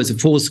liberalism is always a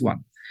false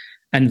one.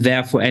 And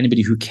therefore,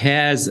 anybody who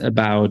cares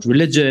about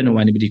religion or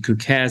anybody who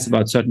cares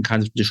about certain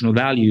kinds of traditional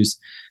values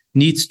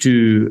needs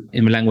to,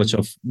 in the language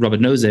of Robert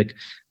Nozick,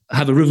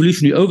 have a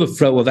revolutionary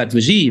overthrow of that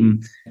regime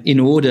in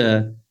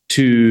order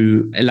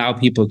to allow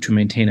people to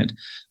maintain it.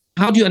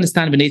 How do you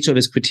understand the nature of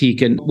this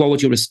critique, and what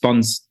would your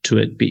response to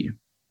it be?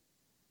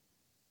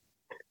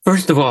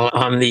 First of all,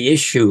 on the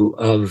issue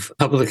of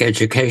public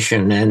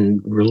education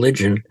and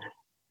religion,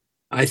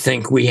 I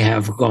think we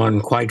have gone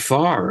quite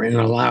far in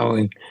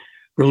allowing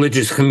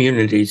religious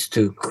communities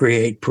to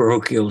create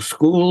parochial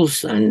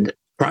schools and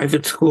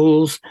private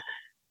schools.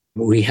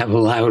 We have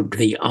allowed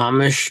the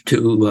Amish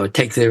to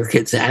take their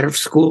kids out of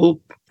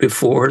school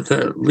before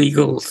the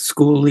legal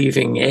school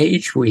leaving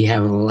age. We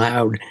have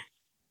allowed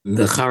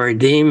the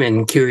Haredim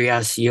in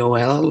Kiryas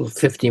Yoel,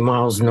 50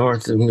 miles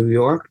north of New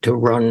York, to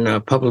run a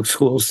public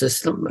school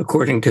system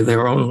according to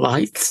their own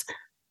lights.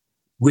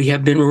 We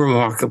have been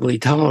remarkably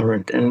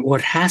tolerant. And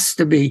what has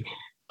to be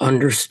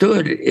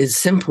understood is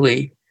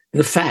simply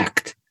the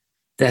fact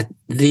that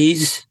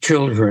these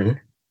children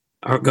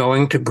are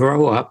going to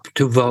grow up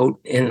to vote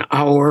in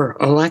our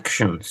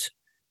elections.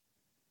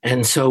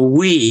 And so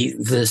we,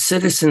 the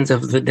citizens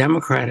of the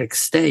democratic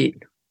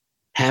state,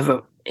 have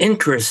an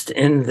interest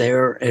in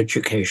their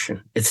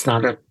education. It's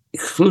not an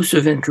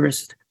exclusive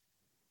interest.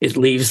 It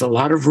leaves a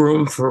lot of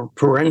room for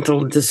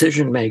parental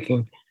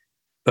decision-making,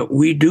 but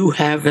we do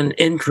have an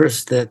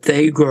interest that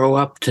they grow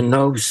up to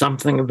know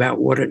something about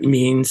what it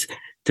means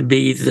to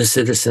be the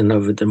citizen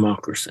of a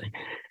democracy.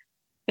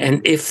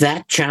 And if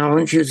that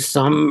challenges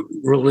some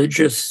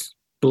religious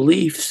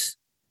beliefs,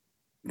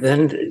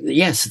 then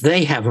yes,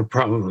 they have a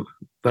problem.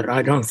 But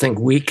I don't think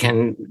we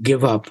can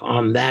give up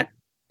on that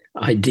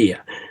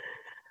idea.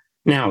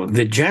 Now,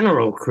 the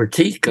general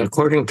critique,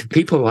 according to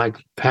people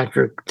like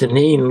Patrick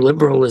Deneen,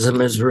 liberalism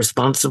is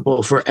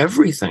responsible for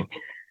everything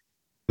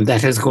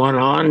that has gone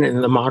on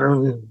in the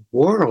modern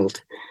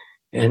world.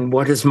 And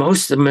what is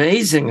most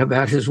amazing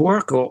about his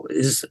work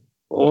is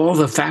all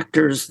the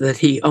factors that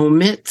he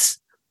omits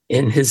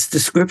in his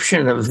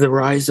description of the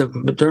rise of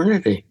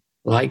modernity,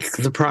 like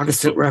the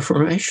Protestant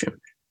Reformation,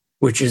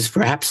 which is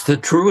perhaps the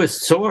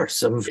truest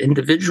source of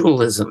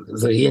individualism,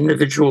 the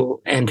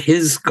individual and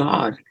his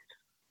God.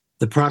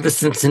 The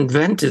Protestants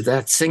invented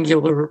that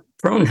singular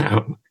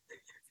pronoun,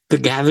 the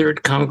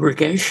gathered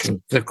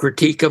congregation, the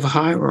critique of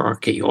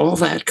hierarchy. All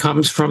that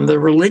comes from the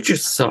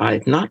religious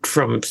side, not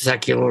from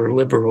secular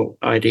liberal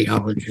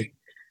ideology.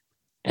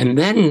 And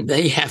then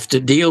they have to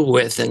deal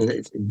with, and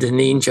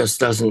Deneen just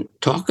doesn't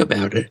talk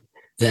about it,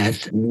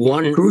 that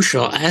one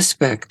crucial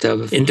aspect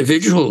of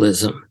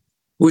individualism,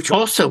 which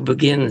also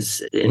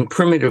begins in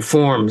primitive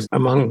forms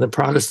among the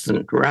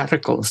Protestant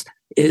radicals,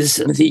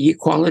 is the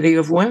equality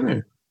of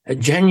women, a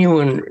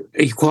genuine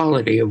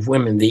equality of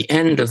women. The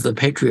end of the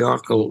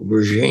patriarchal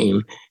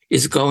regime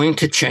is going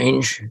to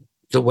change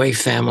the way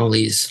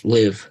families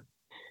live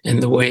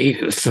and the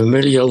way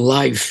familial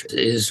life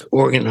is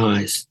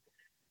organized.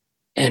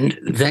 And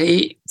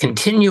they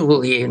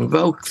continually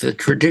invoke the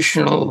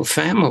traditional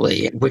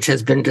family, which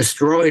has been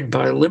destroyed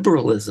by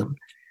liberalism,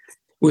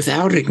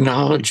 without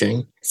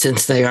acknowledging,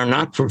 since they are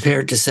not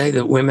prepared to say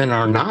that women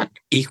are not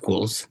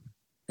equals,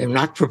 they're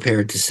not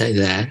prepared to say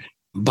that.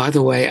 By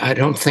the way, I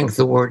don't think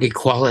the word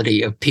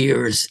equality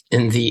appears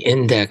in the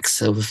index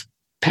of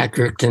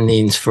Patrick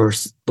Deneen's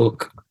first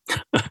book.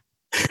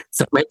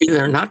 So maybe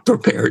they're not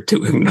prepared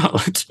to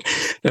acknowledge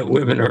that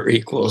women are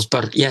equals.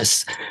 But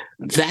yes,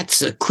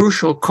 that's a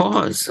crucial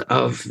cause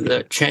of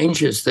the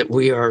changes that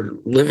we are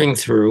living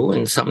through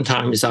and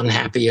sometimes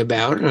unhappy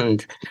about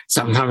and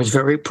sometimes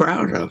very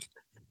proud of.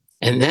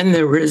 And then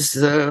there is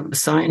the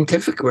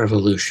scientific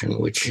revolution,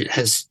 which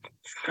has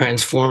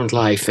transformed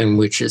life and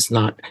which is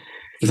not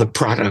the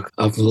product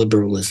of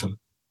liberalism.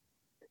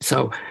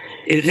 So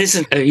it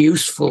isn't a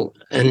useful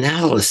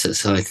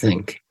analysis, I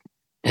think.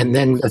 And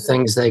then the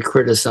things they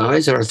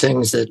criticize are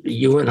things that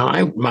you and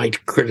I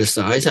might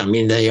criticize. I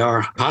mean, they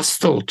are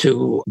hostile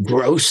to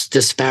gross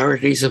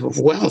disparities of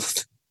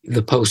wealth,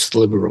 the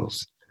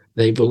post-liberals.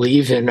 They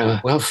believe in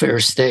a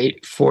welfare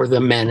state for the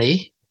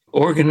many,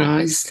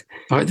 organized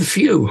by the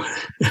few.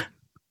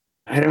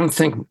 I don't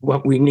think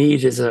what we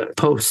need is a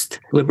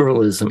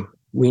post-liberalism.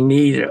 We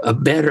need a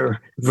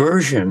better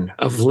version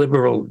of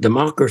liberal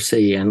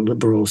democracy and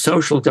liberal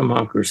social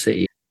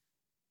democracy.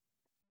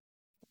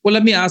 Well,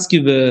 let me ask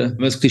you the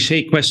most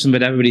cliche question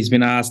that everybody's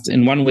been asked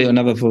in one way or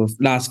another for the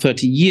last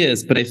 30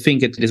 years, but I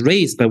think it is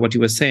raised by what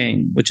you were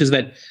saying, which is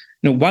that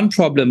one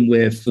problem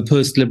with the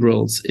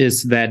post-liberals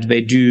is that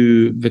they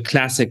do the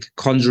classic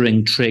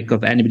conjuring trick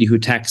of anybody who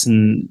attacks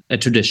a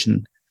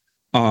tradition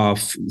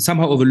of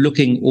somehow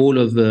overlooking all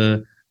of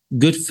the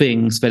good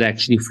things that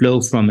actually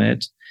flow from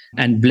it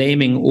and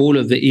blaming all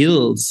of the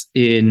ills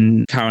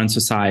in current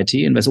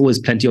society, and there's always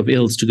plenty of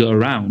ills to go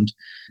around,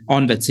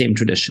 on that same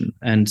tradition.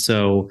 And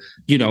so,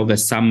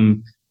 there's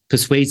some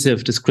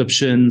persuasive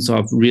descriptions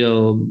of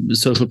real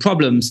social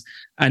problems,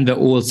 and they're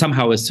all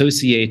somehow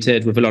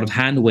associated with a lot of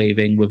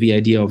hand-waving with the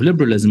idea of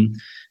liberalism.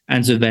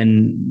 And so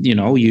then,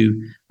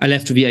 you are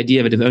left with the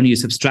idea that if only you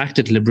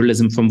subtracted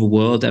liberalism from the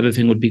world,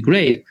 everything would be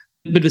great.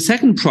 But the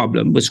second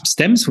problem, which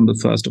stems from the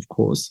first, of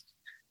course,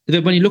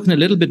 that when you look in a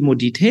little bit more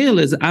detail,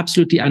 is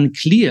absolutely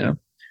unclear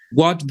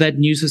what that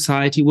new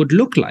society would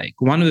look like.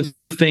 One of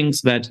the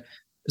things that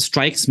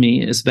strikes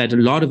me is that a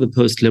lot of the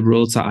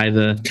post-liberals are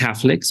either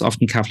Catholics,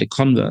 often Catholic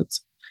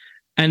converts,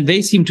 and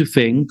they seem to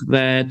think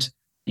that,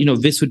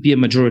 this would be a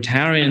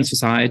majoritarian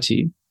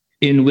society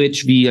in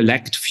which the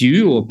elect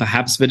few, or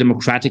perhaps the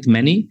democratic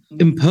many,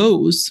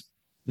 impose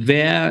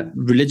their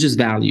religious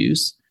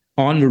values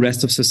on the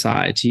rest of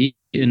society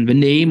in the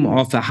name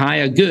of the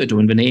higher good, or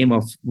in the name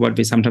of what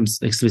they sometimes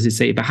explicitly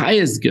say, the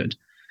highest good.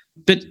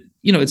 But,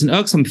 it's an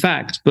irksome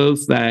fact,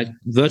 both that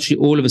virtually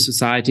all of the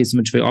societies in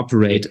which they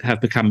operate have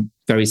become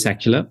very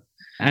secular,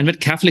 and that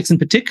Catholics in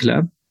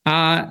particular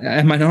are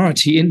a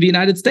minority in the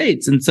United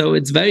States. And so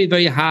it's very,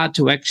 very hard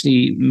to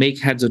actually make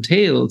heads or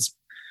tails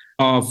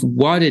of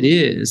what it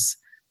is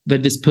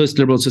that this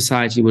post-liberal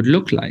society would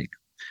look like.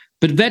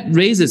 But that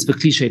raises the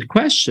cliched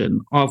question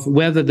of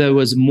whether there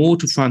was more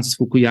to Francis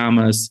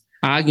Fukuyama's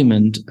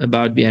argument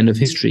about the end of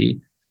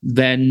history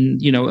than,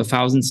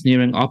 1,000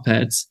 sneering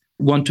op-eds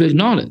want to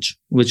acknowledge,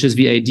 which is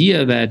the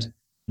idea that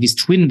these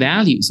twin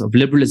values of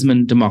liberalism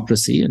and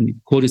democracy, and you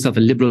call yourself a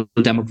liberal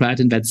Democrat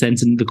in that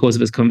sense in the course of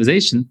this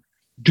conversation,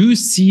 do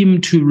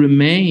seem to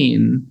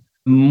remain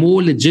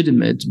more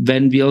legitimate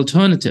than the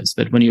alternatives.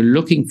 That when you're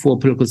looking for a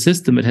political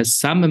system that has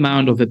some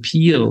amount of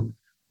appeal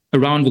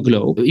around the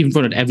globe, even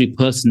though not every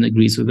person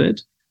agrees with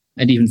it,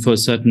 and even though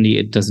certainly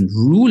it doesn't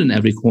rule in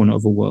every corner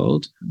of the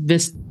world, there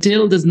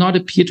still does not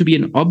appear to be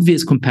an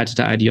obvious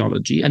competitor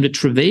ideology. And the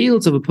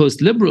travails of the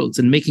post-liberals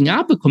in making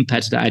up a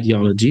competitor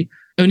ideology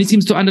only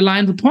seems to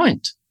underline the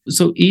point.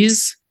 So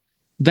is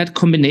that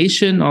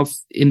combination of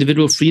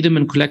individual freedom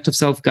and collective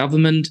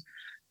self-government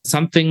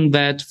something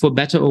that, for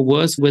better or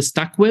worse, we're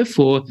stuck with?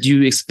 Or do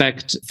you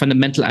expect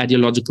fundamental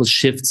ideological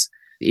shifts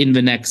in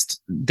the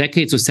next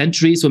decades or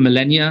centuries or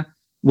millennia,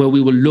 where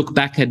we will look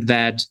back at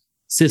that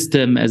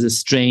system as a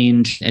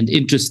strange and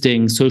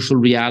interesting social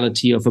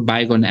reality of a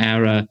bygone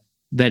era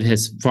that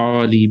has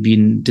thoroughly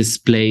been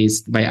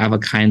displaced by other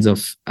kinds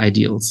of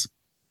ideals?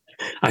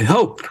 I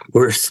hope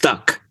we're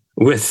stuck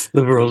with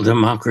liberal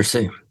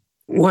democracy.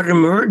 What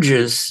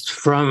emerges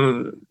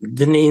from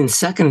Deneen's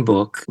second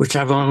book, which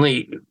I've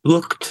only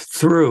looked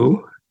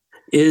through,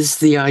 is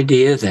the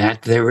idea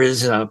that there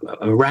is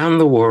around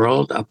the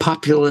world a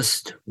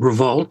populist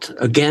revolt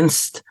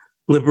against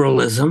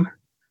liberalism.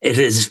 It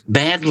is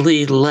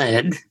badly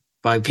led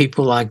by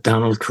people like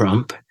Donald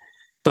Trump,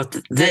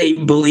 but they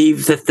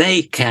believe that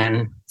they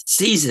can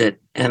seize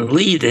it and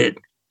lead it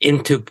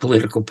into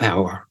political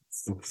power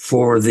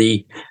for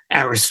the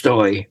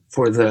aristoi,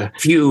 for the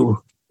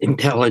few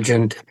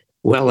intelligent,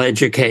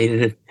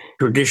 well-educated,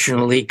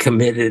 traditionally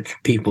committed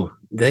people.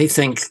 They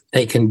think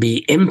they can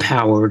be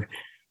empowered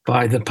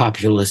by the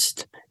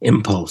populist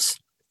impulse.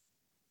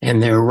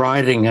 And they're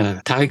riding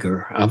a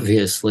tiger,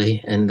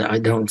 obviously, and I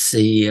don't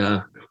see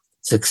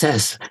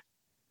success.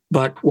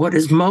 But what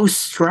is most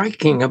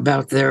striking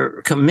about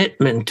their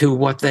commitment to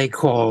what they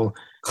call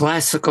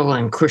classical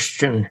and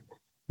Christian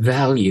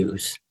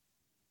values,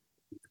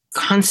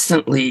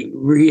 constantly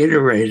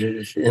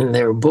reiterated in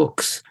their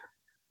books,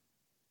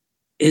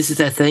 is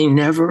that they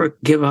never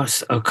give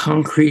us a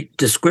concrete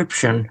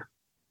description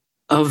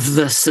of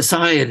the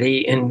society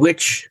in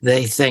which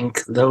they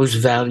think those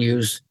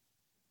values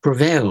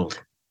prevailed.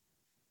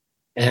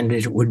 And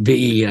it would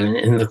be,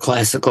 in the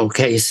classical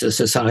case, a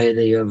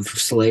society of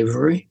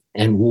slavery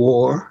and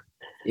war.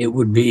 It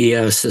would be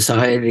a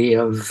society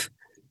of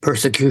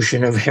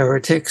persecution of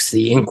heretics,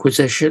 the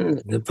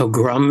Inquisition, the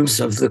pogroms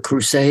of the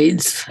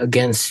Crusades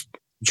against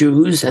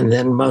Jews and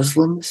then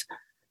Muslims,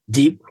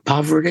 deep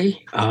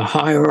poverty, a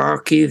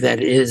hierarchy that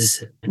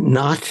is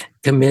not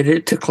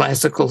committed to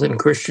classical and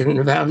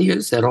Christian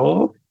values at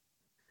all.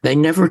 They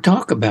never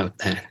talk about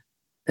that.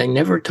 They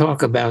never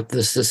talk about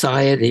the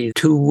society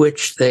to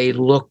which they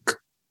look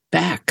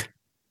back.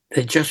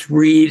 They just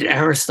read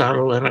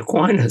Aristotle and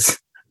Aquinas.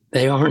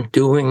 They aren't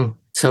doing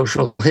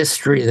social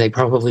history. They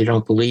probably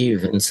don't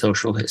believe in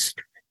social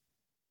history.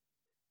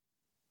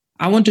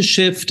 I want to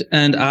shift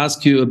and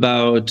ask you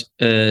about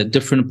a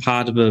different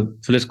part of a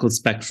political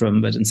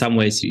spectrum, but in some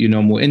ways you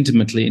know more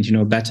intimately and you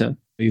know better.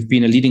 You've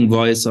been a leading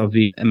voice of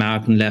the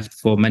American left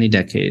for many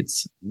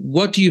decades.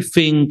 What do you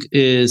think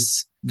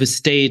is the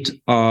state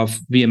of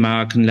the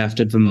American left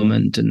at the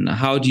moment? And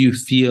how do you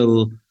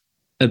feel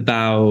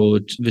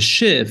about the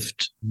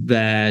shift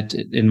that,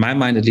 in my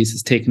mind at least,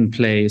 has taken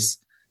place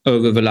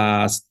over the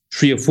last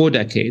 3 or 4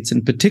 decades,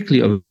 and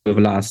particularly over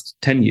the last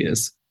 10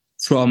 years,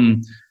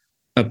 from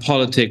a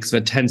politics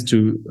that tends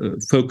to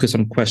focus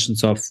on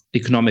questions of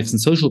economics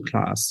and social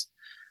class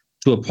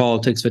to a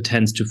politics that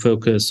tends to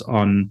focus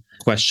on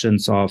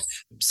questions of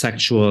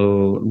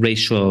sexual,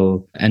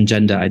 racial, and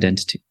gender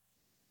identity?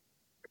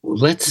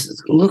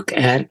 Let's look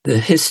at the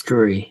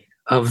history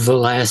of the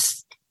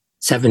last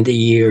 70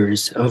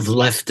 years of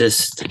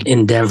leftist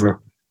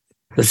endeavor.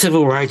 The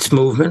civil rights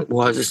movement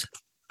was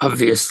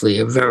obviously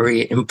a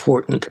very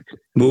important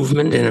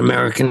movement in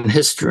American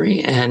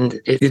history, and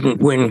it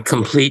didn't win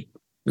complete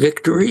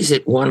victories.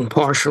 It won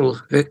partial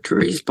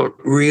victories, but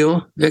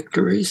real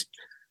victories.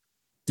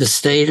 The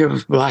state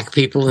of Black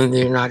people in the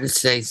United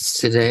States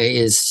today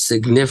is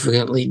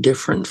significantly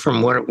different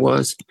from what it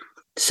was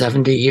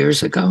 70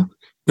 years ago.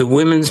 The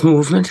women's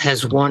movement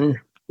has won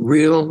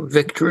real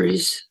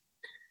victories.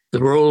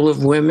 The role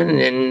of women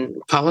in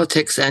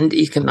politics and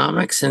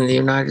economics in the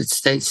United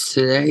States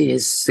today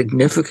is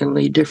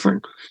significantly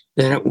different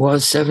than it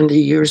was 70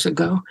 years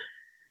ago.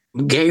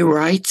 Gay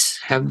rights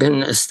have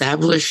been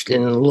established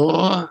in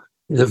law.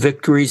 The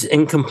victory is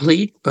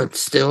incomplete, but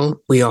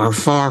still we are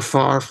far,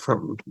 far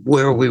from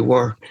where we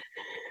were.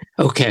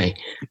 Okay,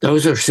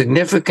 those are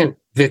significant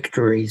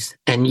victories.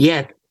 And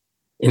yet,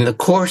 in the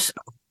course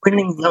of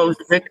winning those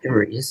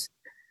victories,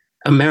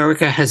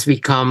 America has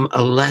become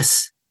a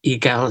less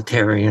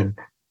egalitarian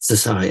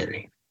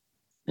society.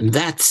 And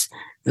that's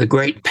the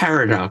great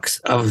paradox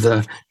of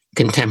the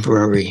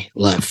contemporary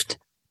left.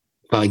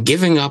 By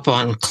giving up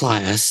on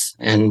class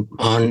and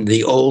on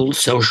the old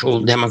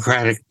social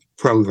democratic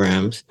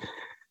programs,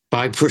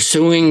 by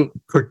pursuing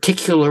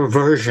particular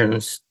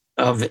versions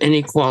of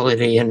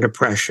inequality and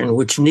oppression,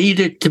 which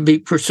needed to be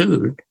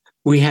pursued,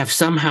 we have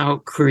somehow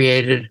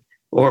created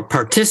or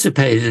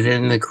participated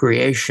in the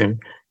creation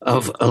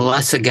of a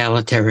less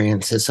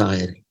egalitarian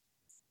society.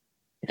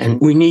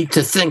 And we need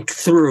to think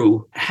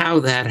through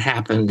how that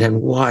happened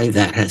and why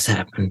that has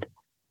happened.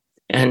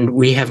 And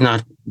we have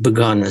not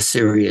begun a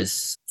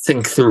serious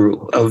think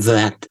through of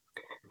that.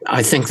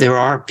 I think there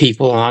are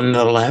people on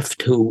the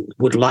left who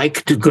would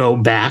like to go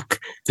back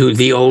to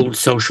the old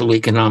social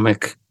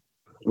economic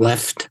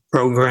left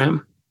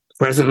program.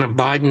 President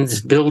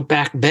Biden's Build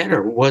Back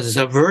Better was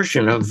a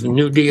version of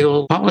New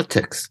Deal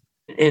politics.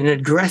 In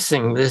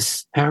addressing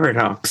this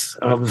paradox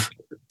of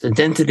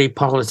identity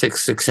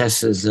politics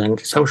successes and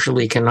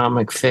social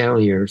economic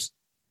failures,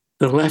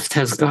 the left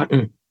has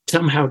gotten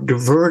somehow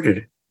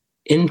diverted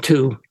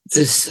into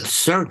this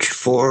search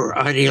for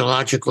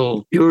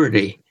ideological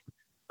purity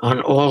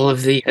on all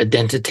of the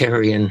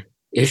identitarian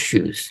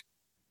issues.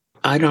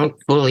 I don't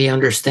fully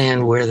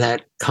understand where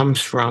that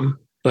comes from,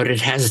 but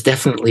it has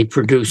definitely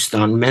produced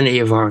on many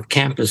of our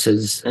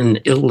campuses an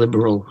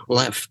illiberal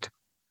left,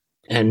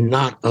 and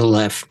not a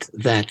left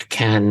that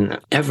can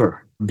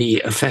ever be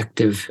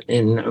effective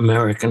in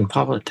American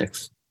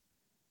politics.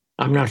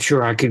 I'm not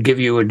sure I could give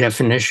you a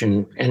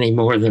definition any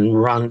more than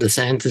Ron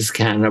DeSantis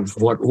can of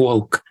what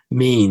woke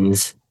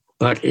means,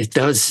 but it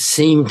does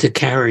seem to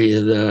carry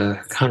the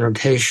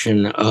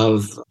connotation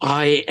of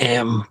I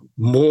am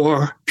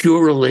more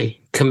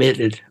purely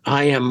committed,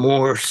 I am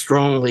more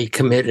strongly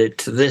committed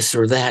to this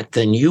or that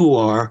than you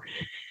are,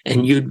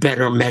 and you'd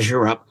better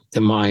measure up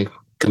to my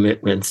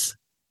commitments.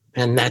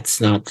 And that's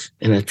not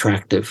an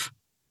attractive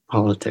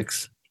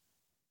politics.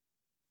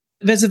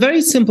 There's a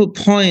very simple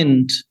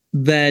point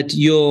that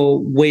your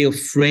way of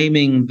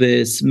framing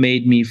this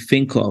made me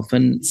think of,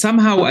 and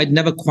somehow I'd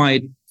never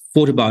quite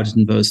thought about it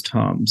in those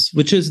terms,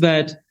 which is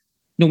that,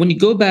 when you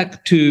go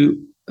back to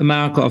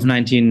America of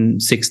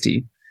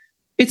 1960,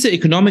 it's an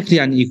economically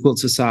unequal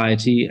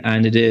society,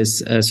 and it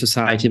is a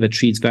society that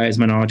treats various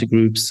minority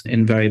groups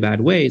in very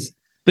bad ways.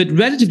 But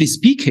relatively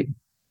speaking,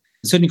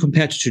 certainly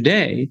compared to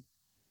today,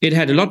 it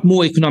had a lot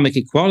more economic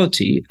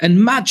equality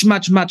and much,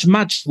 much, much,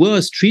 much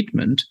worse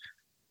treatment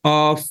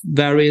of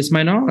various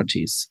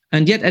minorities.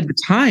 And yet at the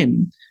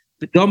time,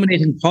 the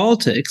dominating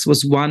politics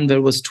was one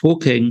that was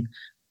talking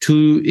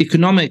to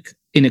economic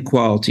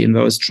inequality and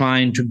that was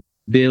trying to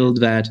build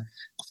that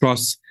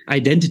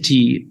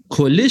cross-identity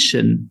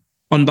coalition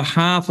on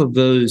behalf of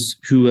those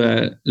who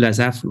were less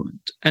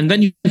affluent. And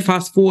then you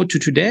fast forward to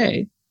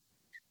today,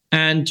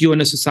 and you're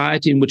in a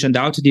society in which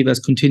undoubtedly there's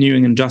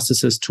continuing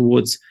injustices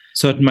towards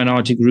certain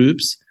minority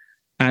groups,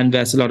 and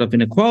there's a lot of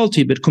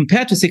inequality. But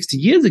compared to 60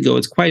 years ago,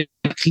 it's quite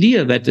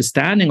clear that the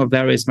standing of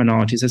various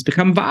minorities has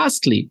become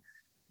vastly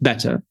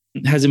better,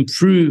 has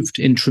improved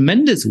in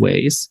tremendous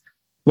ways,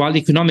 while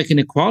economic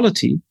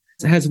inequality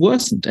has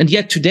worsened. And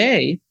yet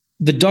today,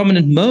 the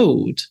dominant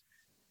mode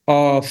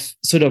of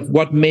sort of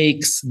what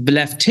makes the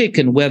left tick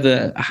and where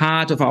the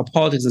heart of our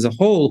politics as a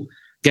whole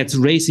gets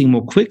racing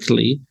more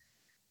quickly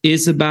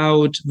is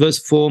about those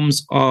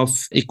forms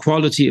of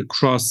equality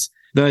across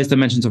various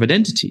dimensions of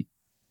identity,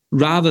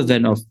 rather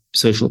than of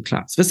social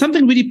class. There's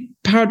something really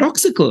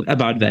paradoxical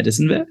about that,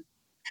 isn't there?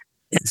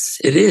 Yes,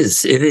 it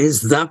is. It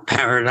is the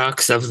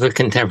paradox of the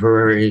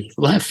contemporary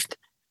left.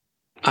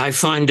 I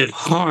find it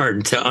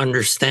hard to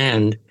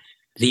understand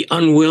the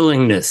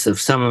unwillingness of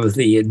some of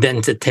the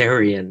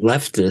identitarian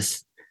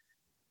leftists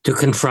to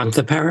confront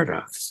the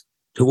paradox,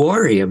 to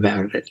worry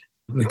about it,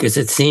 because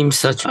it seems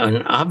such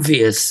an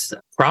obvious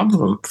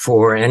problem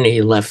for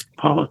any left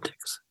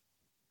politics.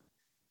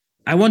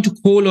 I want to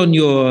call on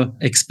your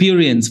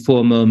experience for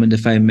a moment,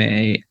 if I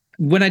may.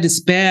 When I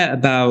despair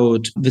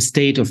about the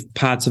state of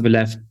parts of the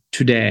left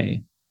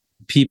today,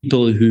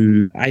 people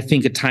who I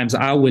think at times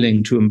are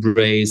willing to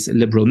embrace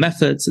liberal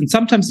methods and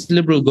sometimes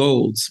liberal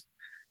goals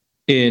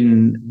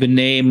in the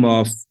name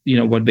of,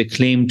 what they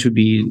claim to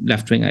be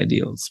left-wing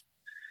ideals.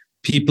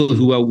 People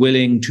who are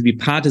willing to be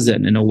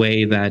partisan in a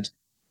way that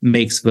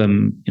makes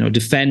them,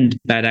 defend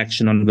bad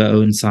action on their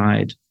own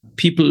side.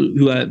 People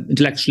who are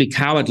intellectually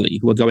cowardly,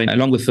 who are going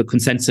along with the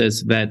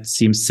consensus that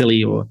seems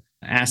silly or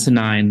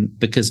asinine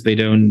because they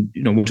don't,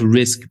 want to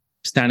risk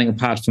standing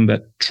apart from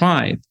their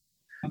tribe.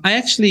 I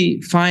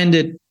actually find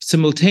it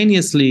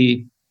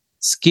simultaneously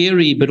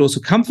scary, but also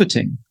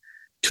comforting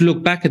to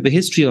look back at the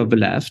history of the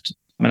left.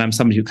 And I'm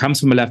somebody who comes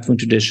from a left-wing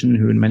tradition,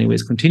 who in many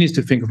ways continues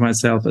to think of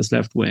myself as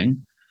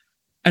left-wing,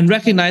 and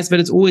recognize that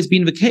it's always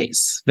been the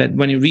case, that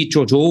when you read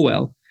George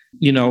Orwell,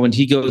 when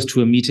he goes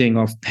to a meeting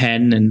of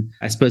Penn, and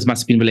I suppose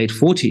must have been in the late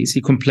 40s,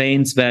 he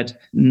complains that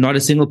not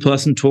a single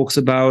person talks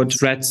about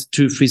threats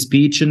to free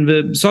speech in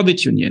the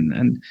Soviet Union.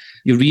 And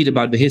you read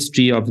about the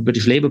history of the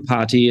British Labour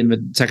Party in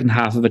the second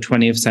half of the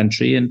 20th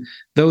century, and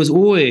there was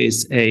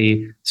always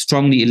a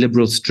strongly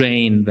illiberal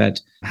strain that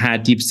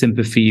had deep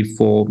sympathy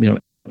for,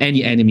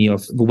 any enemy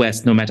of the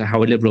West, no matter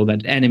how illiberal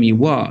that enemy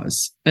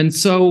was. And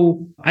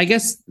so I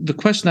guess the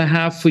question I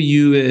have for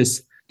you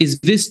is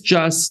this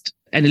just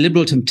an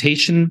illiberal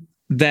temptation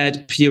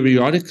that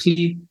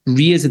periodically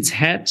rears its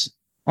head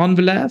on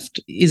the left?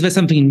 Is there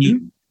something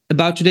new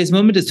about today's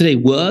moment? Is today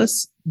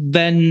worse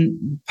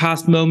than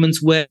past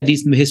moments were, at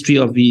least in the history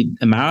of the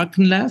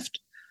American left?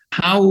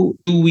 How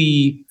do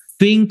we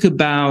think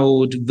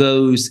about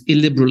those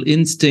illiberal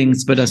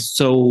instincts that are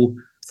so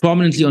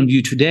prominently on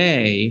view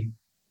today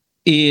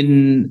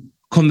in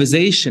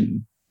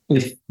conversation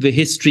with the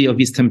history of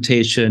these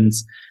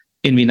temptations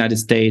in the United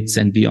States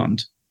and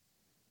beyond?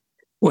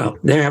 Well,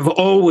 there have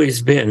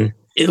always been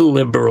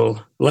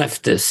illiberal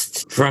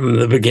leftists from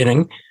the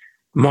beginning.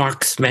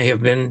 Marx may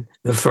have been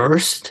the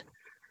first,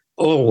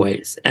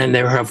 always. And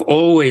there have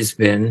always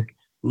been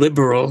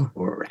liberal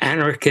or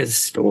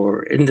anarchist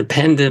or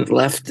independent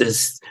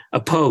leftists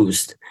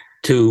opposed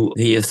to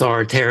the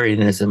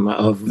authoritarianism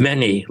of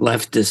many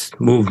leftist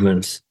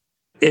movements.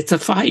 It's a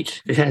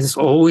fight. It has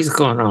always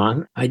gone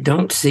on. I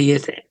don't see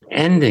it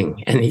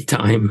ending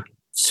anytime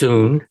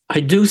soon.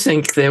 I do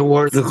think there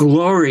were the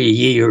glory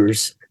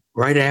years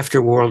right after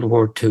World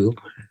War II,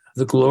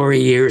 the glory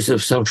years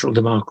of social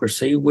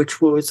democracy, which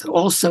was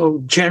also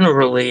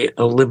generally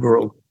a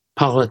liberal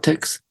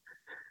politics.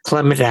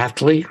 Clement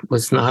Attlee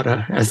was not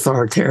an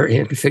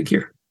authoritarian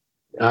figure.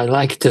 I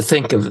like to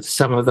think of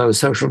some of those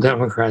social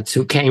democrats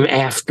who came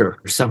after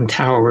some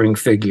towering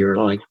figure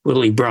like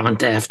Willy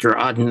Brandt after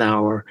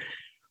Adenauer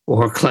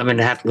or Clement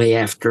Attlee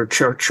after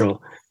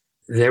Churchill.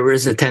 There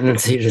is a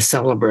tendency to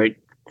celebrate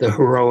the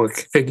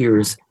heroic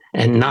figures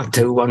and not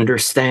to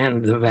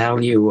understand the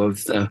value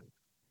of the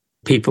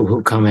people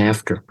who come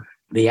after,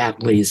 the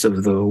Attlees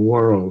of the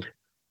world.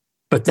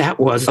 But that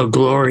was a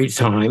glory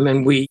time,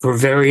 and we, for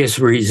various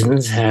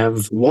reasons,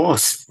 have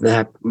lost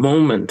that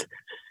moment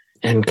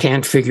and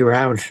can't figure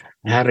out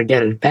how to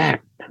get it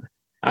back.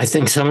 I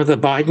think some of the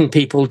Biden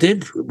people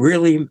did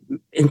really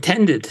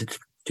intended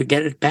to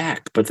get it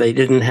back, but they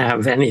didn't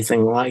have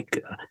anything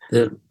like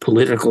the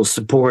political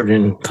support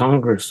in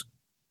Congress,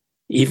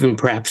 even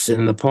perhaps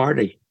in the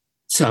party.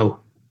 So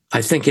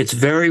I think it's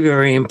very,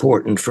 very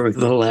important for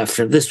the left,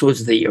 and this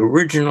was the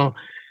original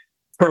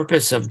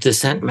purpose of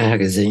Dissent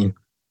magazine.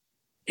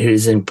 It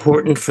is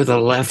important for the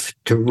left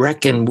to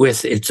reckon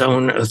with its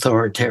own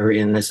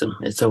authoritarianism,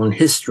 its own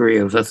history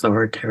of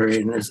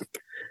authoritarianism.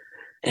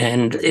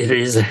 And it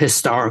is a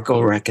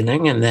historical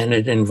reckoning, and then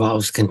it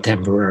involves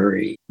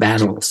contemporary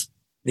battles.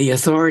 The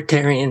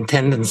authoritarian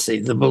tendency,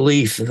 the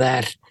belief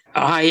that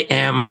I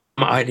am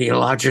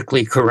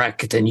ideologically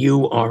correct and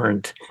you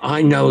aren't.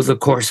 I know the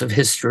course of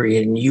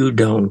history and you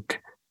don't.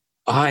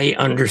 I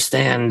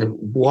understand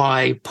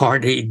why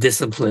party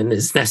discipline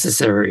is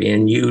necessary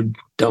and you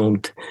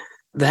don't.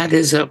 That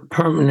is a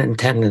permanent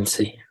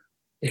tendency.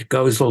 It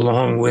goes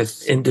along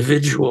with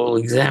individual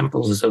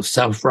examples of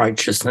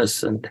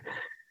self-righteousness and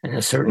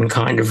a certain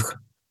kind of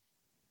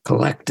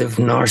collective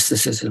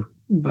narcissism.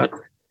 But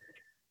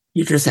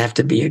you just have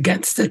to be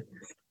against it.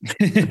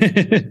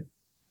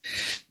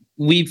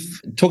 We've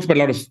talked about a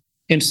lot of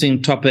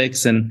interesting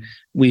topics, and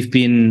we've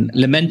been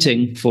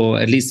lamenting for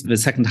at least the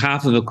second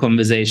half of the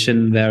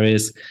conversation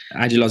various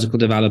ideological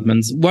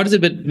developments. What is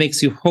it that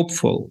makes you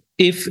hopeful?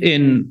 If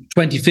in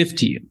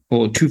 2050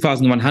 or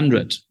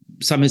 2100,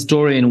 some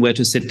historian were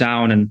to sit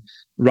down and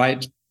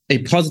write a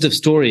positive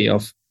story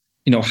of,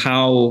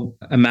 how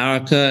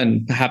America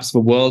and perhaps the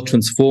world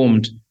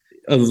transformed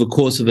over the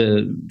course of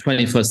the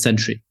 21st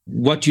century?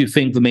 What do you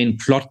think the main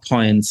plot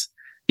points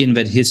in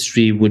that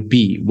history would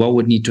be? What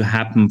would need to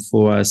happen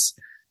for us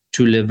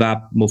to live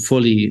up more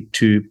fully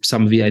to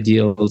some of the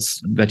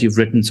ideals that you've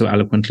written so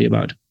eloquently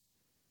about?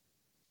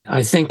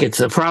 I think it's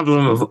a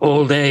problem of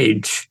old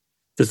age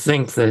to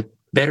think that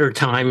better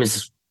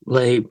times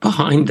lay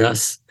behind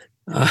us.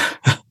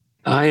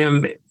 I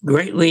am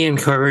greatly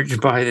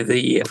encouraged by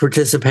the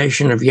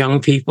participation of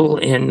young people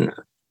in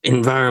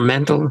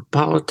environmental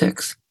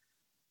politics.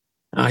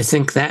 I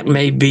think that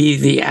may be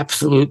the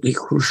absolutely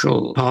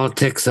crucial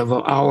politics of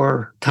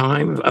our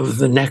time, of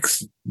the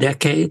next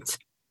decades.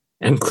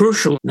 And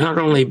crucial not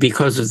only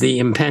because of the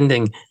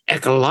impending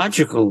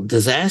ecological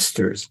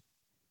disasters,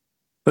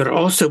 but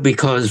also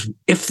because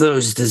if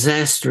those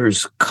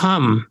disasters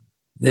come,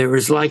 there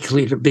is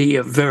likely to be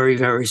a very,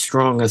 very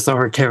strong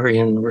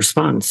authoritarian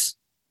response,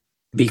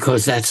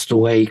 because that's the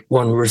way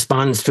one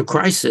responds to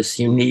crisis.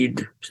 You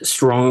need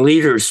strong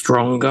leaders,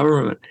 strong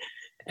government.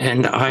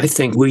 And I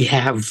think we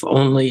have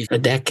only a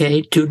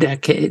decade, 2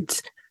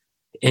 decades,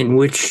 in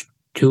which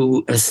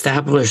to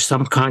establish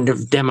some kind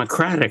of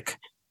democratic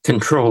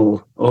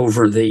control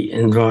over the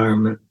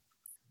environment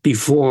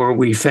before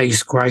we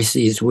face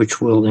crises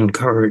which will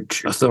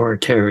encourage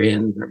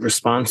authoritarian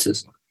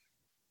responses.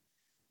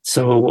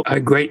 So I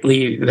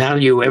greatly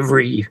value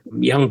every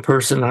young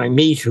person I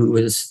meet who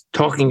is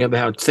talking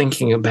about,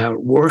 thinking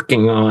about,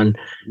 working on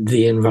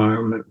the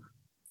environment.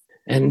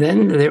 And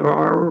then there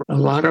are a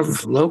lot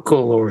of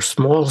local or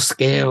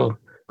small-scale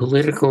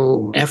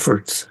political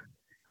efforts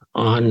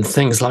on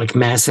things like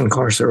mass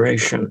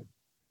incarceration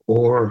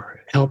or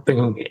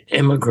helping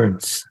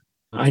immigrants.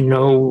 I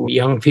know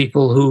young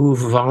people who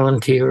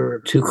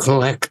volunteer to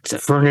collect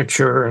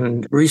furniture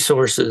and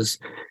resources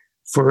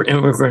for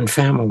immigrant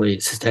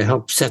families to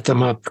help set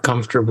them up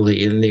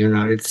comfortably in the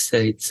United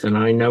States. And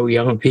I know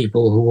young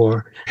people who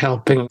are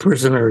helping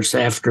prisoners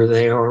after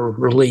they are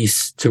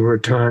released to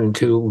return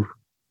to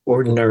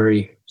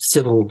ordinary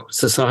civil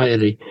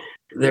society.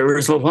 There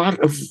is a lot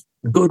of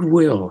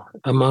goodwill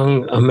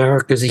among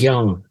America's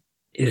young.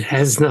 It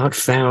has not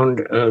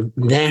found a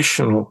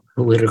national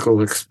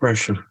political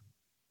expression.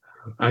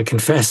 I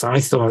confess, I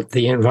thought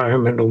the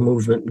environmental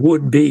movement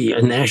would be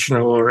a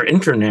national or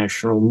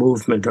international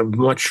movement of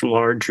much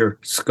larger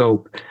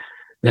scope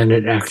than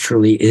it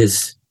actually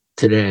is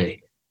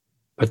today.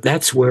 But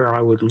that's where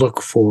I would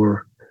look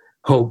for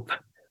hope.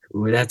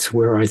 That's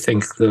where I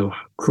think the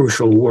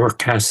crucial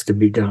work has to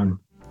be done.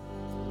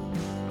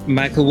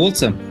 Michael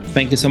Walzer,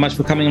 thank you so much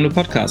for coming on the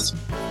podcast.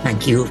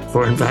 Thank you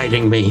for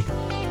inviting me.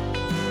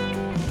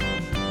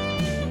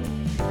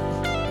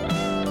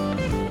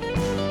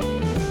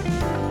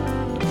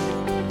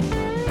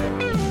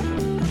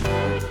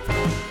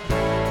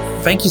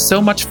 Thank you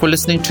so much for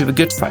listening to The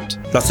Good Fight.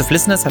 Lots of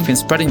listeners have been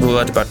spreading the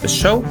word about the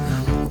show.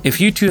 If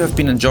you too have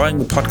been enjoying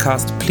the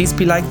podcast, please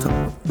be like,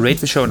 rate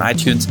the show on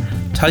iTunes,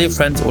 tell your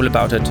friends all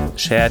about it,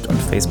 share it on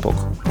Facebook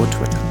or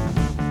Twitter.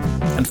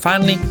 And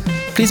finally,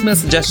 please mail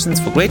suggestions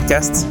for great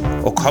guests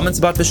or comments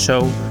about the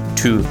show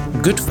to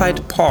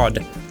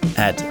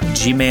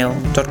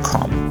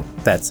goodfightpod@gmail.com.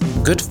 That's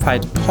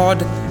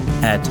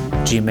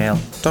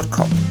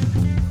goodfightpod@gmail.com.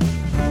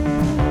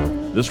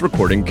 This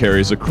recording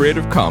carries a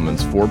Creative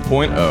Commons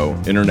 4.0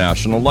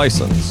 international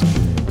license.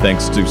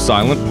 Thanks to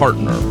Silent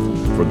Partner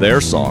for their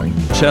song,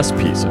 Chess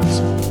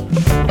Pieces.